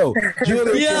controlling the show.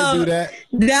 Julian can't do that.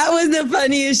 That was the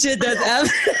funniest shit that's ever.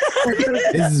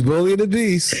 This is Bully the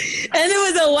Beast. And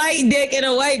it was a white dick and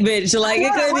a white bitch. Like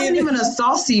it wasn't even a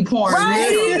saucy porn. Right?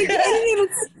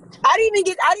 I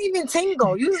didn't even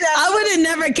tingle. I would have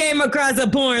never came across a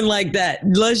porn like that.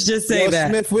 Let's just say that.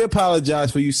 Smith, we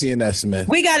apologize for you seeing that, Smith.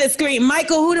 We got to scream.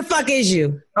 Michael, who the fuck is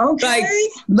you? Okay. Like,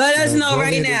 let us know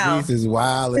right now. This is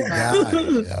wild and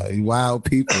guy. Wild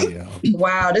people, yo.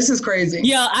 Wow, this is crazy.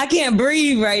 Yo, I can't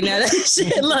breathe right now. That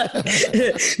shit, look.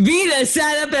 Vita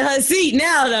sat up in her seat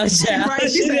now, though, child. Right,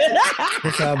 she said.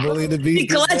 That's how Bully the Beast. She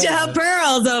clutching her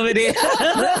pearls over there.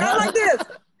 like this.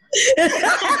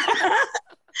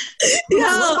 Yo,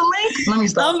 let me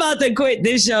stop. I'm about to quit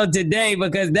this show today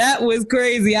because that was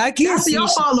crazy. I can't That's see your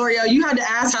fault, L'Oreal. You had to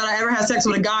ask how I ever had sex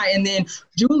with a guy, and then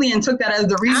Julian took that as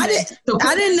the reason.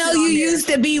 I didn't know you used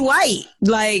to be white.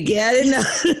 Like, yeah, I didn't know.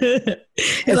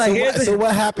 So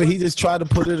what happened? He just tried to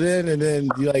put it in, and then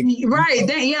you like right.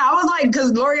 Then, yeah, I was like,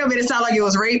 because L'Oreal made it sound like it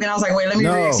was rape, and I was like, wait, let me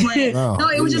re-explain. No,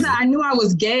 it was just that I knew I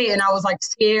was gay, and I was like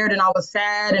scared, and I was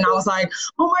sad, and I was like,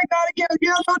 oh my God, I can't,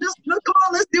 no, just come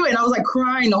on, let's do it. And I was like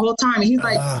crying the whole time, and he's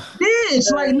like,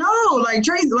 bitch, like no, like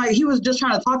Trey, like he was just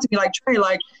trying to talk to me, like Trey,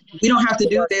 like we don't have to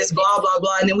do this, blah blah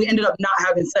blah, and then we ended up not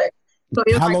having sex. So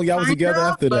it was how long y'all was together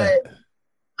after that?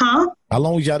 Huh? How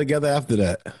long was y'all together after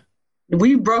that?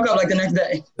 We broke up like the next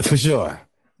day. For sure.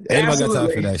 Anybody got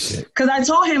time for that shit? Because I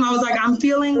told him, I was like, I'm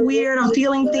feeling weird. I'm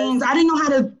feeling things. I didn't know how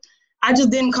to, I just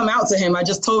didn't come out to him. I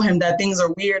just told him that things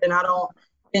are weird and I don't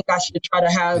think I should try to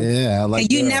have. Yeah.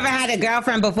 You never had a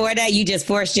girlfriend before that? You just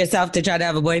forced yourself to try to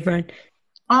have a boyfriend?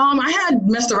 I had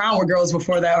messed around with girls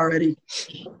before that already.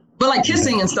 But like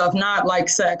kissing and stuff, not like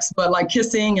sex, but like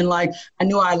kissing and like I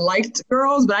knew I liked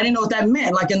girls, but I didn't know what that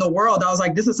meant. Like in the world, I was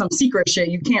like, this is some secret shit.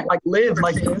 You can't like live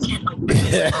like this.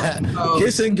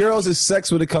 Kissing girls is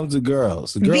sex when it comes to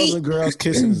girls. Girls and girls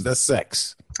kissing, that's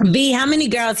sex. B, how many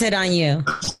girls hit on you?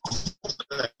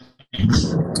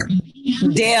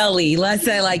 Daily. Let's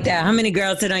say like that. How many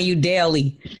girls hit on you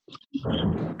daily?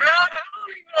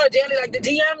 don't even know, Jenny. Like the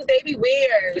DMs, they be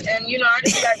weird, and I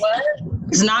just be like, what?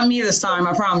 It's not me this time,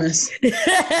 I promise. I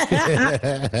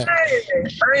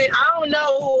don't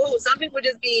know who. Some people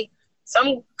just be.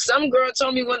 Some girl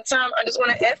told me one time, I just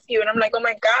want to F you, and I'm like, oh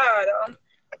my God.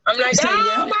 I'm like,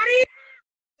 oh,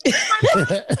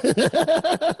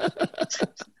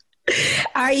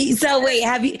 buddy. So wait,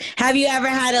 have you ever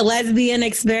had a lesbian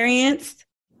experience?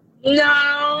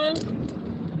 No.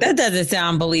 That doesn't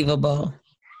sound believable.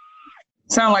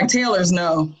 Sound like Taylor's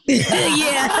no.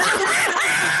 Yeah.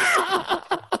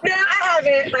 No, I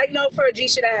haven't. Like, no, for a G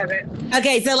shit, I haven't.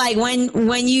 Okay, so like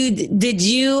when you did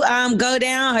you go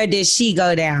down or did she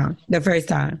go down the first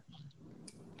time?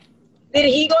 Did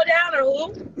he go down or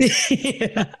who?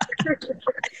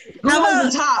 Who was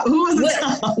the top?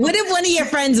 What if one of your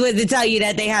friends was to tell you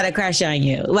that they had a crush on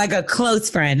you, like a close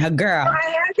friend, a girl? I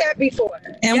had that before.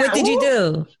 And what did you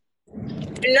do?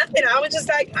 Nothing. I was just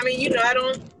like, I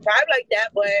don't vibe like that,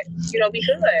 but we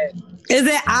could. Is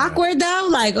it awkward though?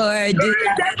 Like, or it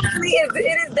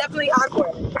is definitely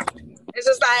awkward. It's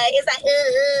just like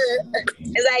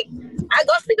it's like I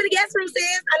go sleep in the guest room, sis.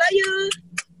 I love you.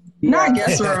 Not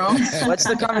guest room. What's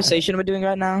the conversation we're doing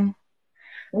right now?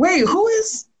 Wait, who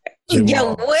is?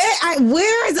 Yo,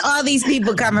 where is all these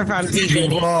people coming from?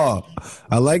 Jamal,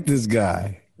 I like this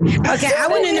guy. Okay, I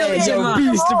want to know Jamal.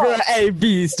 Beast, bro. Hey,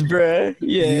 Beast, bro.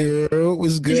 Yeah, it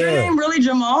was good. Is your name really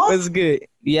Jamal? It was good.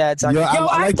 Yeah, it's I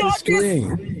like the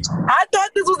screen. I thought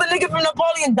this was the nigga from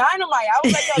Napoleon Dynamite. I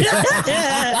was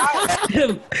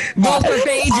like, vote for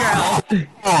Pedro.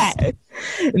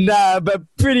 Nah, but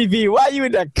Pretty Vee, why you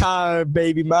in the car,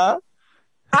 baby ma?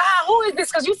 Who is this?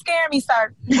 Because you scare me,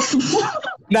 sir.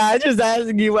 Nah, I just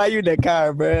asking you why you in the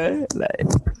car, bro. Like,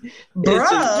 bro,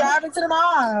 driving to the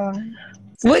mall.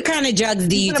 What kind of drugs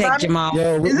do you take, Jamal?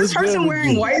 Yo, is this person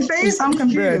wearing whiteface? I'm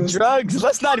confused. Bruh, drugs?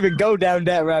 Let's not even go down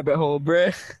that rabbit hole,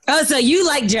 bruh. Oh, so you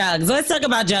like drugs. Let's talk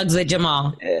about drugs with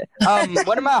Jamal. Yeah.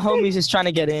 One of my homies is trying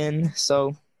to get in,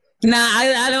 so. Nah,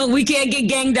 I don't. We can't get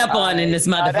ganged up on in this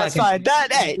motherfucker. That's fine.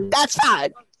 That's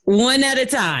fine. One at a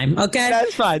time, okay?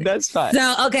 That's fine.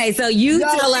 So, okay, so you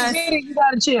tell us. You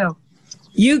gotta chill.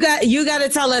 You got to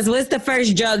tell us, what's the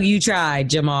first drug you tried,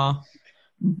 Jamal?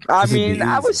 I mean,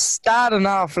 I was starting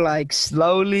off like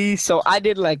slowly, so I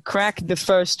did like crack the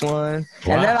first one,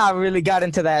 and then I really got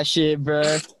into that shit,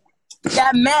 bro.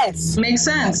 That mess makes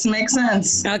sense.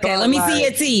 Okay, let me see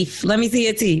your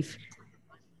teeth.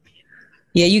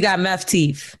 Yeah, you got meth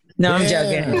teeth. No, I'm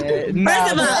joking.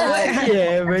 First of all,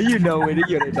 yeah, man, you know it.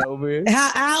 You know, man.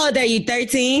 How old are you?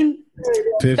 13?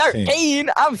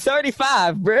 13? I'm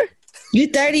 35, bro. You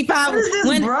 35?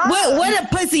 What a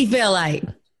pussy feel like?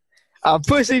 A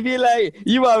pussy feel like?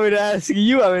 You want me to ask you?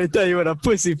 You want me to tell you what a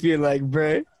pussy feel like,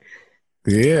 bro?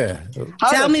 Yeah.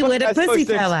 Tell me what a pussy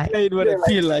feel like. What it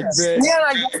feel like, bro?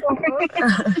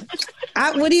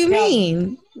 What do you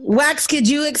mean? Wax, could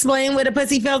you explain what a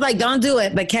pussy feels like? Don't do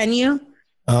it, but can you?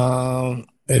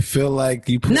 It feel like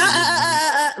you put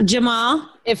Jamal.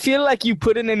 It feel like you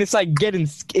put it in, it's like getting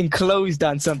enclosed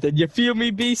on something. You feel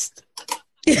me, Beast?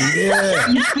 Yeah.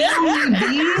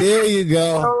 There you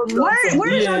go. Where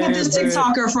did y'all get this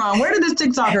TikToker from? Where did this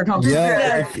TikToker come from?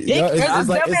 Yeah, it's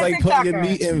like putting your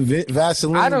meat in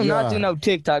Vaseline. I do not do no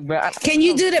TikTok, bro. Can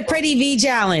you do the Pretty Vee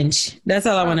challenge? That's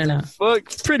all I want to know.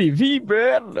 Fuck Pretty Vee,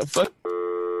 bro. I don't know, fuck.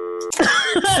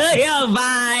 Yo,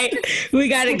 bye. We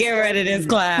gotta get rid of this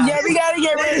clown. Yeah, we gotta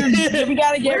get rid of this.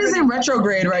 Where is it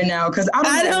retrograde right now? Because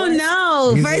I don't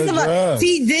know. First of all,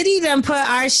 T Diddy done put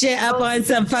our shit up on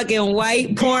some fucking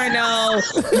white porno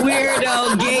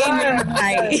weirdo gaming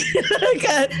site.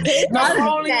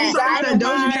 That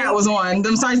Doja Cat was on.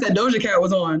 Them sites that Doja Cat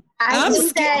was on. I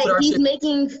think that he's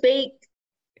making fake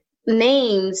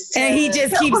names, and he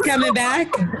just keeps coming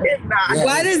back.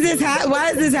 Why is this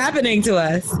happening to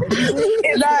us?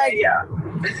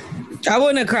 I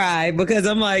want to cry because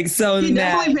I'm like so he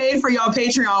mad. Definitely paid for y'all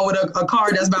Patreon with a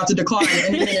card that's about to decline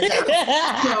any minute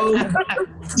now.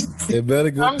 So it better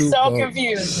go. I'm so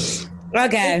confused.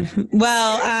 Okay,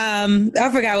 well, I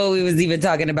forgot what we was even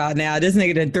talking about now. This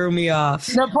nigga done threw me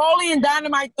off. Napoleon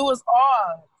Dynamite threw us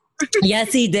off.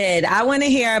 Yes, he did. I want to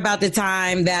hear about the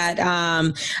time that,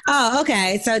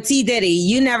 okay. So T Diddy,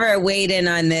 you never weighed in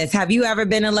on this. Have you ever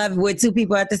been in love with two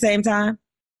people at the same time?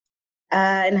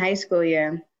 In high school,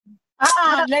 yeah.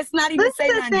 Let's not even say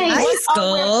that. High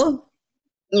school?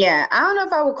 Yeah, I don't know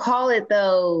if I would call it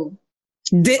though.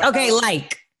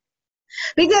 Like.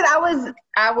 Because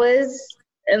I was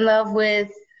in love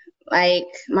with like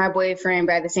my boyfriend,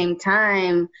 but at the same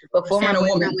time, before my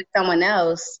boyfriend with someone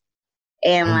else.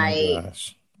 And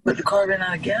but the car ran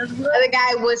out of gas. The other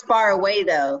guy was far away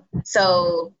though.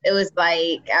 So it was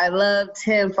like I loved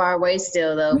him far away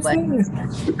still though, but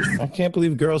I can't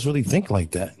believe girls really think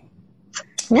like that.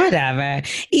 Whatever.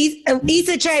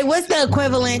 Issa Trey, what's the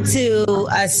equivalent to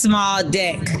a small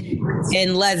dick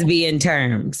in lesbian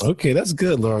terms? Okay, that's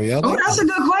good, L'Oreal. That's a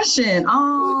good question.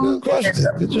 Good question.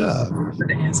 Good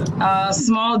job.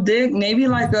 Small dick, maybe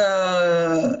like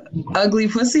a ugly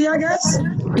pussy, I guess.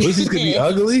 Pussies could be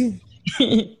ugly?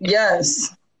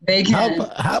 Yes, they can.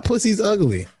 How pussy's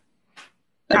ugly?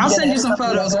 I'll send you some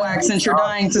photos, Wax, since you're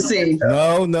dying to see.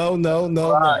 No.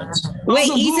 Wait,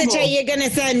 Issa Trey, you're gonna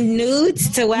send nudes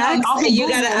to Wax? No, you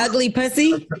got an ugly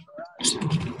pussy?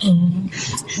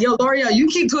 Yo, L'Oreal, you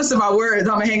keep twisting my words.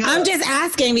 I'm gonna hang up. I'm just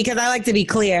asking because I like to be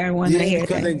clear when I hear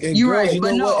things. You're right,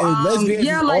 but no, lesbians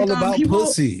is all about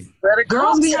pussy.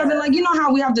 Girls be having like, you know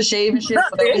how we have to shave and shit,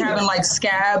 so they be having like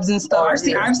scabs and stuff.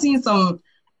 I've seen some.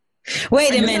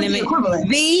 Wait a minute.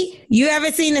 V, you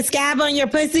ever seen a scab on your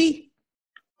pussy?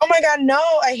 Oh my God, no!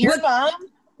 I hear Mom.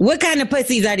 What kind of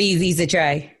pussies are these, Issa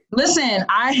Trey? Listen,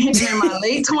 I'm in my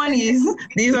late 20s.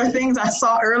 These are things I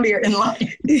saw earlier in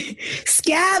life.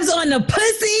 Scabs on the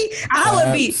pussy? I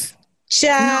would be.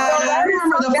 Child. No, I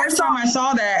remember the first time I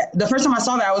saw that,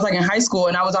 I was like in high school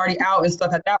and I was already out and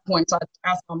stuff at that point. So I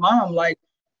asked my mom, like,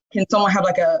 can someone have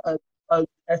like a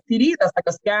STD that's like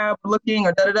a scab looking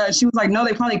or da-da-da? And she was like, no,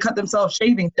 they probably cut themselves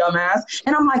shaving, dumbass.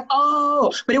 And I'm like,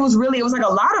 oh, but it was like a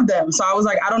lot of them. So I was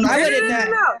like, I don't know.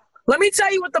 No. Let me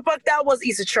tell you what the fuck that was,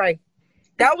 Issa Trey.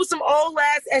 That was some old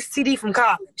ass STD from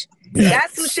college. Yes.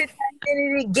 That's some shit that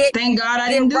I didn't get. Thank God I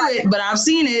didn't do it, but I've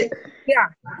seen it. Yeah.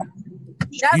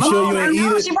 You sure you ain't eat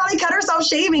it? She probably cut herself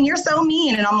shaving. You're so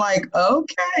mean. And I'm like,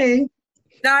 okay.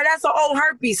 Nah, that's an old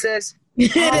herpes, sis.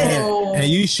 Oh. And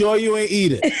you sure you ain't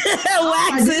eat it?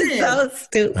 Wax is so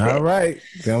stupid. All right.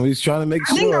 Then we's trying to make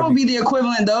sure. I think that would be the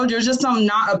equivalent, though. There's just some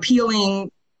not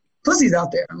appealing pussies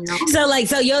out there. I mean,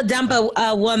 so you'll dump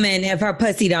a woman if her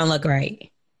pussy don't look right?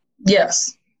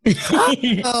 Yes. Oh,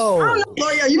 I don't know,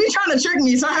 L'Oreal. You be trying to trick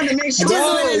me, so I have to make sure.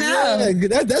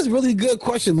 That's really good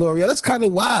question, L'Oreal. That's kind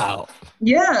of wild.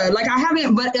 Yeah, like I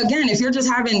haven't. But again, if you're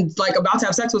just having like about to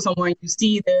have sex with someone, you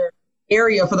see their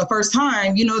area for the first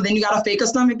time, you know, then you gotta fake a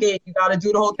stomachache. You gotta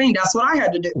do the whole thing. That's what I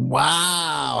had to do.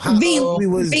 Wow. How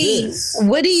was this?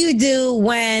 What do you do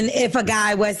if a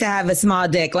guy was to have a small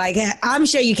dick? Like, I'm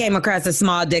sure you came across a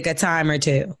small dick a time or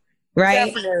two.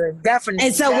 Right? Definitely.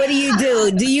 And so what do you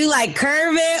do? Do you like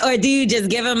curve it or do you just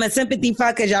give him a sympathy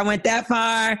fuck because y'all went that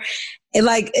far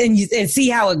and see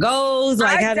how it goes?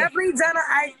 Like I've definitely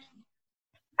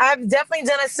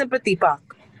done a sympathy fuck.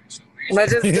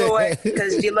 Let's just do it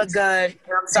because you look good.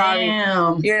 I'm sorry.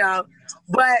 Damn. You know,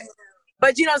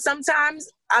 but you know,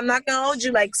 sometimes I'm not gonna hold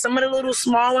you. Like some of the little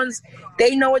small ones,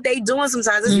 they know what they doing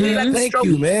sometimes. It's really like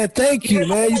Thank you,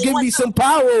 man. You give me some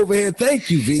power over here. Thank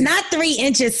you, V. Not 3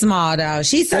 inches small though.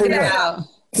 She's talking about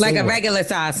like a regular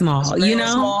size small, you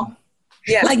know? Small.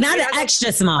 Yeah. Like not an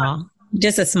extra small,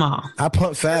 just a small. I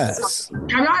pump fast. Have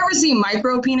y'all ever seen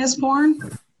micro penis porn?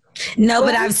 No,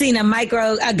 but I've seen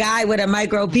a guy with a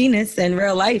micro penis in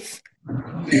real life.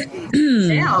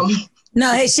 Damn.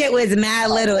 No, his shit was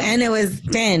mad little and it was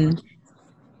thin.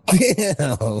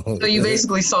 So you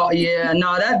basically saw,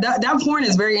 that porn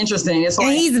is very interesting. It's like,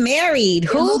 and he's married.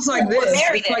 Who looks like this?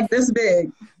 It's like this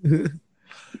big.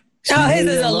 Oh, his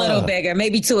is a little bigger.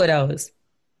 Maybe 2 of those.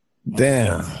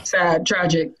 Damn. Sad,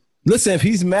 tragic. Listen, if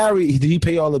he's married, did he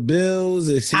pay all the bills?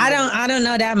 I don't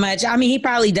know that much. I mean, he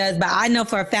probably does, but I know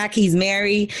for a fact he's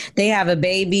married. They have a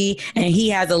baby, and he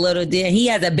has a little dick. He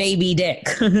has a baby dick.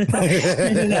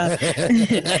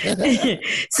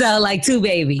 So, like 2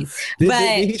 babies.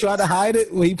 Did he try to hide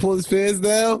it when he pulled his pants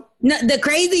down? No, the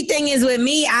crazy thing is with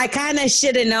me, I kind of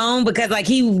should have known because like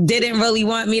he didn't really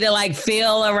want me to like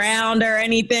feel around or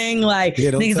anything. Like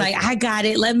he's like, I got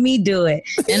it, let me do it.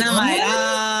 And I'm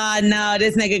like, no,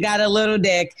 this nigga got a little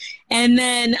dick. And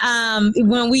then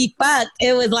when we fucked,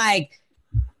 it was like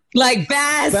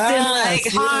fast and like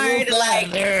hard.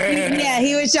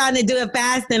 He was trying to do it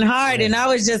fast and hard. And I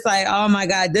was just like, oh my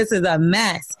God, this is a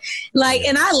mess. Like,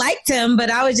 and I liked him, but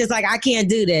I was just like, I can't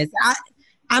do this.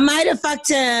 I might have fucked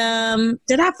him.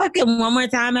 Did I fuck him one more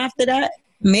time after that?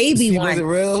 Maybe one. Was it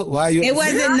real? Why it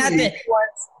wasn't nothing.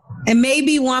 And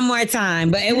maybe one more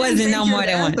time, but it wasn't no more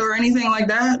than one. Or anything like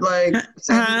that? Like,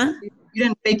 you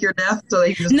didn't fake your death, so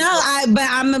they just but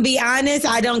I'm gonna be honest.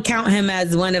 I don't count him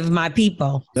as one of my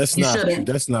people. That's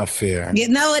not fair.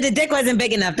 No, the dick wasn't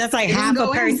big enough. That's like half a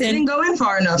person. Didn't go in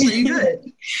far enough, so you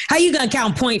good. How you gonna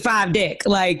count 0.5 dick?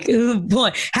 Like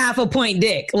half a point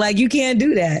dick? Like you can't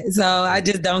do that. So I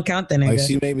just don't count the nigga. Like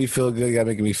she made me feel good. You're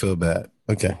making me feel bad.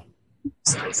 Okay.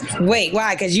 Wait,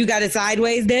 why? Because you got a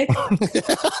sideways dick? Not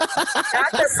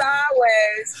the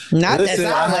sideways. Not Listen, the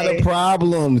sideways. I had a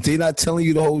problem. They're not telling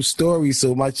you the whole story,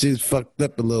 so my shit's fucked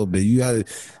up a little bit. You gotta,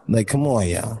 like, come on,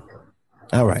 y'all.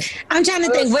 All right. I'm trying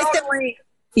to think.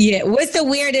 What's the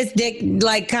weirdest dick,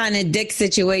 like, kind of dick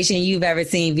situation you've ever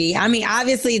seen, V? I mean,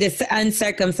 obviously the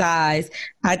uncircumcised.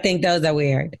 I think those are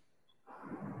weird.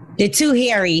 They're too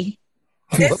hairy.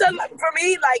 For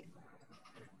me, like,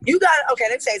 you gotta, okay,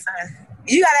 let me say something.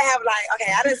 You gotta have, like,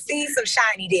 okay, I done seen some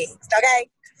shiny dicks, okay?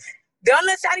 Don't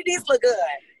let shiny dicks look good.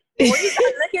 When you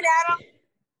start looking at them,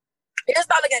 you just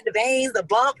start looking at the veins, the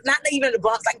bumps, not even the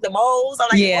bumps, like the moles, or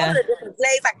like all the different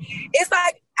places. Like, it's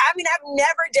like, I mean, I've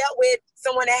never dealt with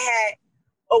someone that had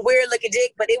a weird looking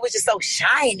dick, but it was just so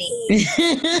shiny.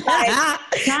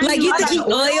 Like you think he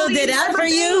oiled it up for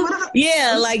you?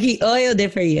 Yeah, like he oiled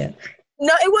it for you.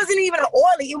 No, it wasn't even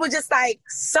oily. It was just like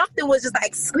something was just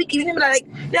like squeaky. You remember like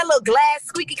that little glass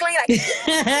squeaky clean? Like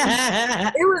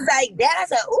it was like that. I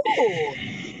said, ooh.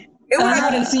 I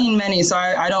haven't seen many, so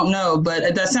I don't know.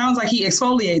 But that sounds like he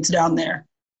exfoliates down there.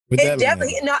 It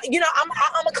definitely. No, you know,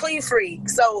 I'm a clean freak,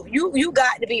 so you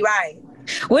got to be right.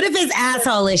 What if his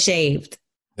asshole is shaved?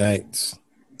 Thanks.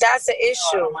 That's an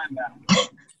issue.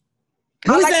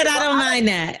 Who said I don't mind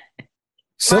that?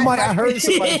 Somebody, I heard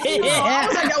somebody say that. I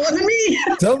was like, that wasn't me.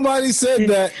 Somebody said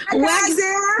that.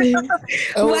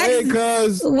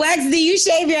 Wax, do you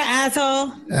shave your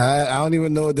asshole? I don't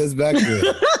even know what that's back there.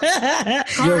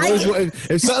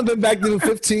 If something been back there for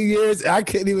 15 years, I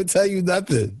can't even tell you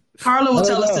nothing. Carla will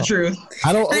tell us the truth.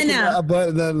 I don't open my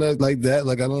button like that.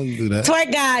 Like, I don't do that.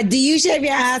 Twerk God, do you shave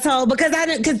your asshole? Because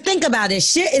think about it,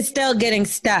 shit is still getting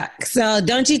stuck. So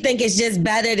don't you think it's just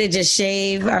better to just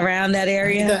shave around that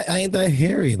area? I ain't that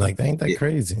hairy. Like, I ain't that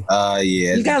crazy.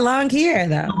 Yeah. You got long hair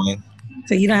though.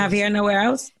 So you don't have hair nowhere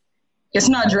else? It's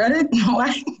not dreaded?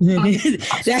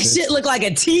 That shit look like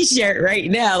a t-shirt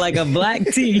right now, like a black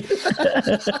tee.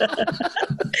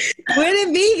 Where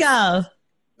did V go?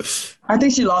 I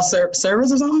think she lost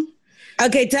service or something.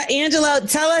 Okay, Angelo,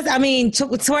 tell us, I mean,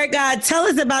 Twerk God, tell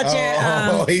us about your...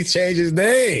 Oh, he changed his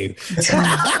name.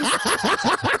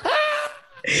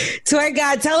 Twerk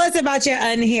God, tell us about your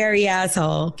unhairy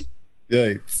asshole.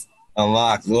 Yikes.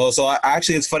 Unlocked. Well, so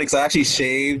it's funny because I actually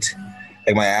shaved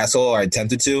like my asshole, or I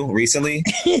attempted to recently,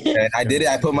 and I did it.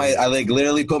 I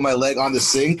literally put my leg on the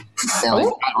sink and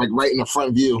like right in the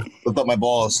front view, lift up my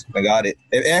balls. I got it.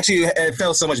 It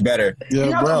felt so much better.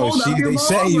 Yeah, bro. They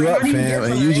setting you up, fam,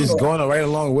 and you just going right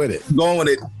along with it. Going with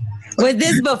it. Was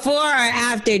this before or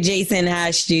after Jason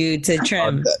asked you to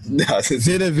trim? No,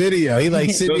 did a video. He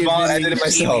like sent me a video. I did it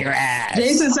myself.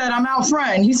 Jason said, "I'm out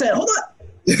front." He said, "Hold on."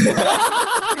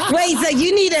 Wait, so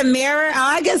you need a mirror? Oh,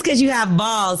 I guess because you have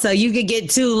balls, so you could get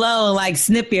too low and like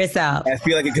snip yourself. I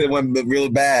feel like it could have went really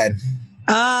bad.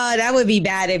 Oh, that would be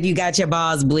bad if you got your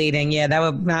balls bleeding. Yeah, I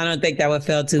don't think that would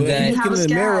feel too good. Looking in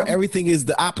the mirror, everything is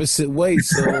the opposite way.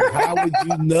 So how would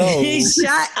you know?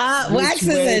 Shut up. Wax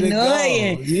is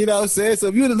annoying. You know what I'm saying? So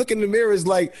if you were to look in the mirror, it's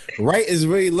like right is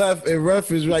really left and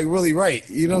left is like really right.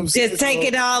 You know what I'm saying? Just take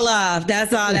it all off.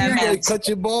 That's all that matters. Like, cut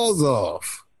your balls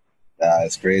off.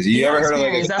 That's crazy. You ever heard of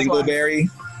like a dingleberry?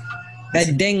 A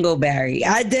dingleberry.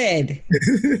 I did.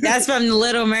 That's from The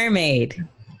Little Mermaid.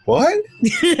 What?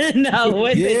 No,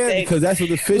 what's it? Yeah, because that's what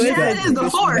the fish got. That is the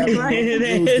fork, right? It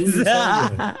is.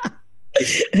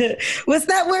 What's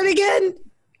that word again?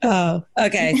 Oh,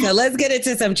 okay. So let's get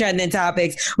into some trending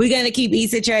topics. We're going to keep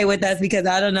Issa Trey with us because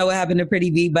I don't know what happened to Pretty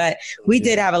Vee, but we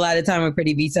did have a lot of time with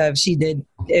Pretty Vee. So if she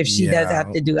does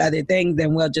have to do other things,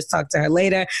 then we'll just talk to her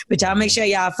later. But y'all make sure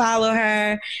y'all follow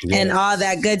her and all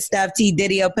that good stuff. T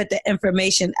Diddy will put the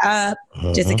information up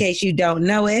just in case you don't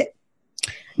know it.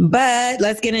 But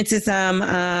let's get into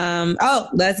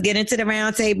let's get into the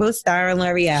round table starring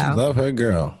L'Oreal. Love her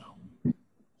girl.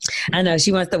 I know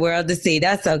she wants the world to see.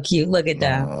 That's so cute. Look at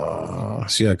that.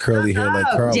 She got curly hair like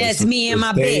Carla. Just me and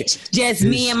my bitch. Just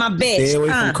me and my bitch. Stay away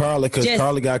from Carla because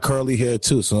Carla got curly hair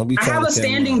too. So don't be. I have a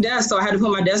standing desk, so I had to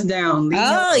put my desk down.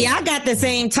 Y'all got the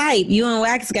same type. You and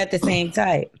Wax got the same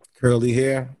type. Curly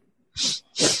hair.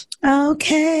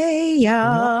 Okay,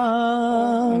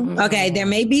 y'all. Okay, there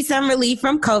may be some relief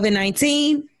from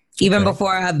COVID-19. Even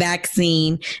before a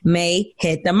vaccine may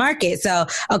hit the market. So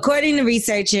according to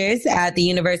researchers at the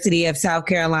University of South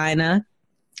Carolina,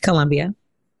 Columbia,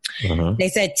 they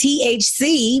said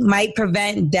THC might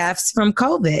prevent deaths from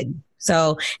COVID.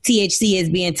 So THC is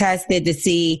being tested to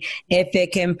see if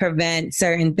it can prevent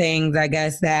certain things, I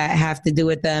guess, that have to do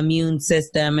with the immune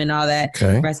system and all that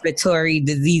respiratory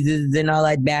diseases and all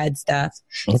that bad stuff.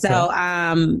 Okay.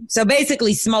 So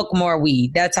basically smoke more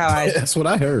weed. That's how That's what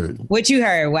I heard. What you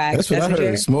heard, Wax? That's what I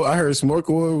heard. I heard smoke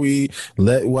more weed,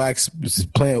 let Wax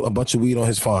plant a bunch of weed on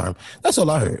his farm. That's all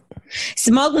I heard.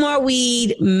 Smoke more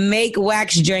weed, make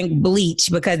Wax drink bleach,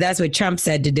 because that's what Trump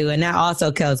said to do, and that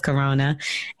also kills corona.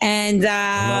 And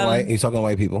he's talking to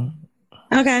white people.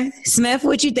 Okay. Smith,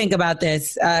 what you think about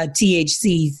this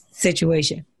THC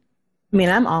situation? I mean,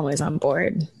 I'm always on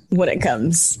board when it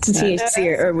comes to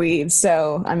THC or weed.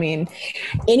 So, I mean,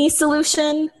 any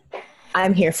solution,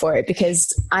 I'm here for it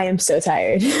because I am so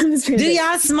tired. Do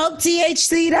y'all smoke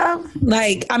THC though?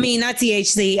 Like, I mean, not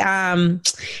THC.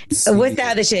 What's the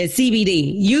other shit?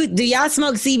 CBD. Do y'all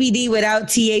smoke CBD without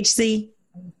THC?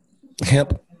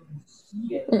 Hemp.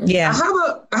 Yeah,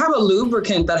 I have a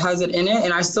lubricant that has it in it,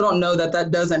 and I still don't know that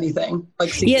does anything.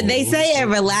 Like, yeah, they say it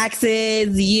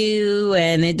relaxes you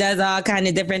and it does all kind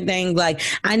of different things. Like,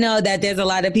 I know that there's a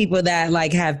lot of people that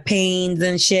like have pains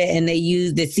and shit, and they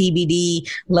use the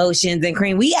CBD lotions and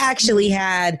cream. We actually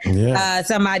had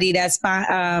somebody that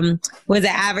was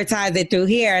an advertiser through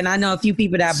here, and I know a few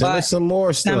people that bought some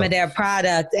of their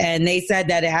product, and they said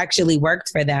that it actually worked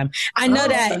for them. I know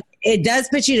that. It does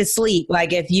put you to sleep.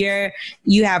 Like if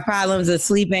you have problems with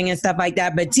sleeping and stuff like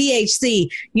that. But THC,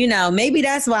 maybe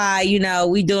that's why,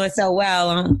 we doing so well.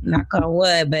 I'm not on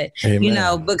wood, but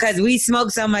Amen. because we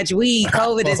smoke so much weed,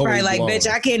 COVID is probably like, bitch,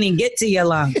 I can't even get to your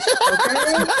lungs.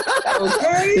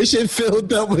 Okay. This shit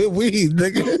filled up with weed,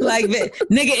 nigga. Like, nigga,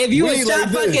 if you would stop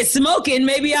fucking smoking,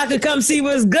 maybe I could come see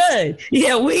what's good.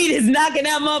 Yeah, weed is knocking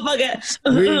that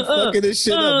motherfucker. Weed fucking this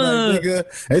shit up, like, nigga.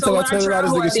 Every time I turn around,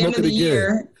 this nigga smoking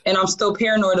again. And I'm still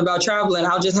paranoid about traveling.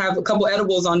 I'll just have a couple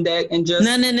edibles on deck and just...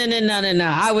 No.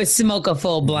 I would smoke a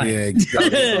full blunt. Yeah,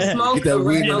 exactly. Get that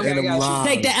weed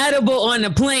Take the edible on the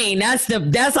plane. That's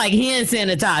like hand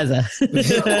sanitizer.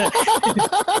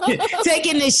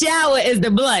 Taking the shower is the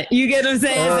blunt. You get what I'm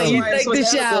saying? So you take the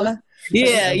shower. Edible.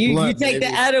 Yeah, you take the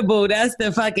edible. That's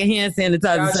the fucking hand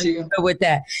sanitizer. So you go with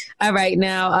that. All right,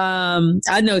 now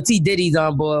I know T Diddy's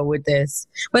on board with this,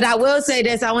 but I will say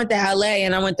this: I went to LA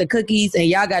and I went to Cookies, and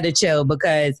y'all got to chill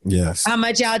because how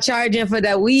much y'all charging for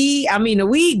that weed? I mean, the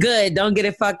weed good. Don't get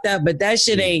it fucked up, but that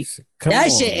shit ain't.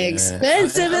 Shit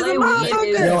expensive as a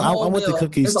motherfucker. Yo, I went to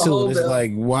Cookies too. It's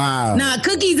like, wow. Nah,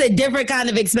 Cookies a different kind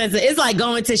of expensive. It's like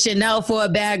going to Chanel for a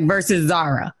bag versus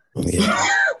Zara. Yeah.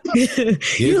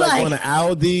 You like going to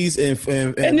Aldi's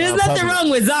and there's nothing wrong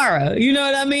with Zara, you know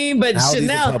what I mean? But Aldi's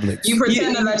Chanel, you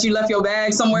pretending that you left your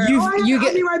bag somewhere. I'll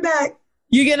be right back.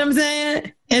 You get what I'm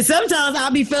saying? And sometimes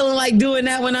I'll be feeling like doing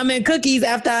that when I'm in Cookies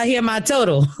after I hear my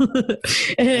total.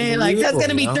 And like, that's going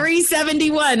to be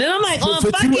 $371. And I'm like, for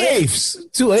fuck it. 2 apes.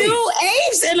 2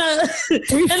 apes and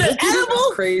an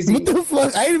edible? Crazy. What the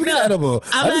fuck? I ain't even got edible.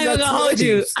 I'm not even going to hold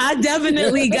you. I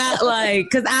definitely got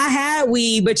because I had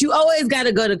weed, but you always got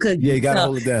to go to Cookies. Yeah, you got to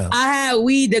hold it down. I had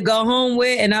weed to go home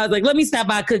with, and I was like, let me stop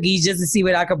by Cookies just to see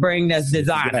what I could bring that's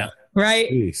designer. Yeah.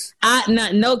 Right? Jeez.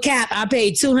 No cap. I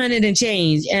paid $200 and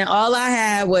change, and all I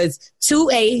had was 2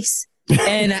 apes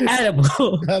and an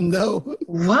edible. I know.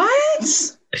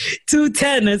 What?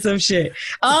 210 or some shit.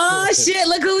 Oh shit!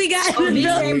 Look who we got. Pretty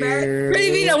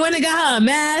Vee went and got her a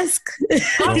mask.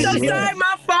 I'm so sorry,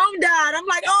 my phone died. I'm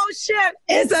like, oh shit.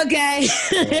 It's okay.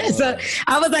 So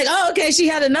I was like, oh okay, she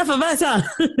had enough of us, huh?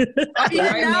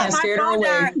 My phone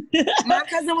died. My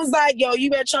cousin was like, yo, you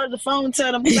better charge the phone to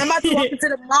them. I'm about to walk into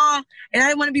the mall, and I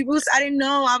didn't want to be rude. I didn't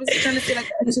know. I was trying to say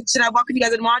like, should I walk with you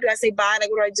guys in the mall? Do I say bye?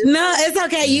 Like, what do I do? No, it's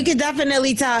okay. You can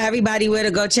definitely tell everybody where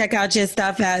to go check out your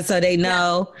stuff at, so they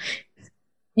know.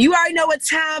 You already know what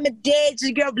time of day. It's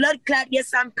your girl Blood Clot.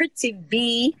 Yes, I'm Pretty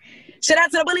Vee. Shout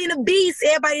out to the Bully and the Beast.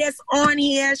 Everybody that's on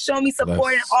here, showing me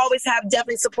support and always have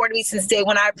definitely supported me since day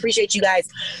one. I appreciate you guys.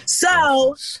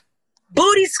 So,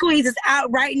 Booty Squeeze is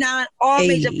out right now on all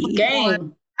major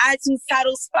platforms. iTunes,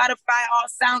 Tidal, Spotify, all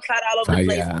SoundCloud, all over the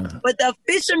place. Yeah. But the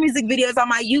official music video is on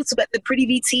my YouTube at the Pretty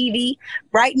Vee TV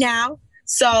right now.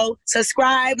 So,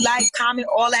 subscribe, like, comment,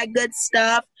 all that good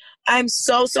stuff. I'm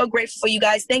so grateful for you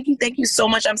guys. Thank you so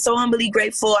much. I'm so humbly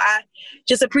grateful. I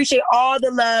just appreciate all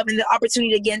the love and the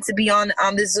opportunity again to be on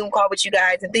this Zoom call with you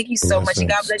guys. And thank you so much. And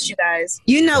God bless you guys.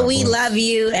 You know we love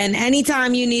you. And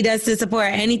anytime you need us to support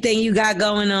anything you got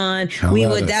going on, we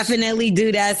will definitely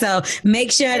do that. So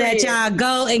make sure that y'all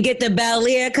go and get the Bel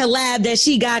Air collab that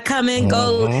she got coming.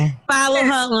 Go follow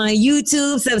her on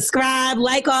YouTube, subscribe,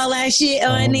 like all that shit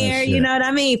on there. You know what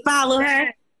I mean? Follow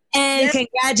her. And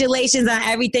congratulations on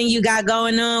everything you got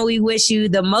going on. We wish you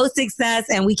the most success,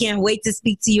 and we can't wait to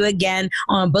speak to you again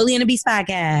on Bully and the Beast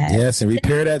podcast. Yes, and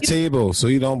repair that table so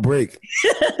you don't break.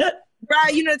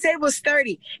 Right, the table's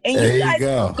sturdy. And there you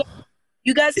go.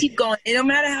 You guys keep going. And no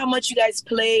matter how much you guys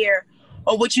play or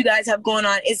what you guys have going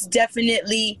on, it's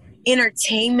definitely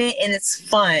entertainment and it's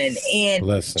fun. And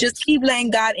just keep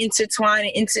letting God intertwine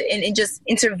and just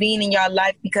intervene in your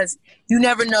life, because you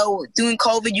never know. During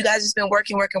COVID, you guys just been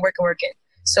working.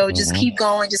 So just keep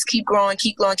going, just keep growing,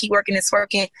 keep working. It's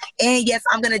working. And yes,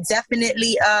 I'm gonna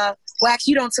definitely Wax,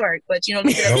 you don't twerk, but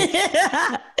but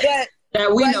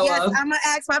that we know yes, of. I'm gonna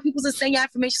ask my people to send you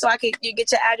information so I can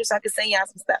get your address so I can send y'all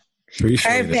some stuff.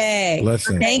 Appreciate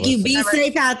Perfect. Thank you. Be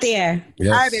safe out there. Yes.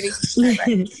 All right,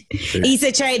 baby.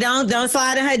 Issa Trey, don't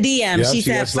slide in her DM. Yep, she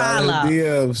said follow.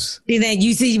 DMs. She said,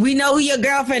 you see, we know who your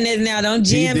girlfriend is now. Don't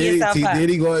jam yourself up.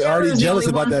 He already jealous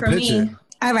about that picture.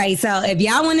 All right, so if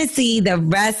y'all want to see the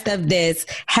rest of this,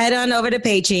 head on over to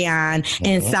Patreon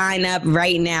and sign up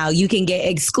right now. You can get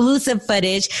exclusive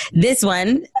footage. This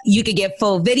one, you could get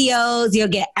full videos. You'll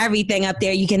get everything up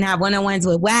there. You can have one-on-ones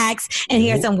with Wax and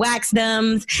hear some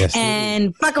Waxdoms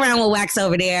and fuck around with Wax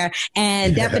over there,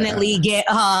 and definitely get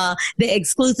the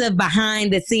exclusive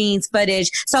behind-the-scenes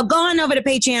footage. So go on over to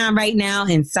Patreon right now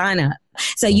and sign up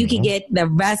so you can get the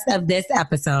rest of this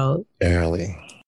episode early.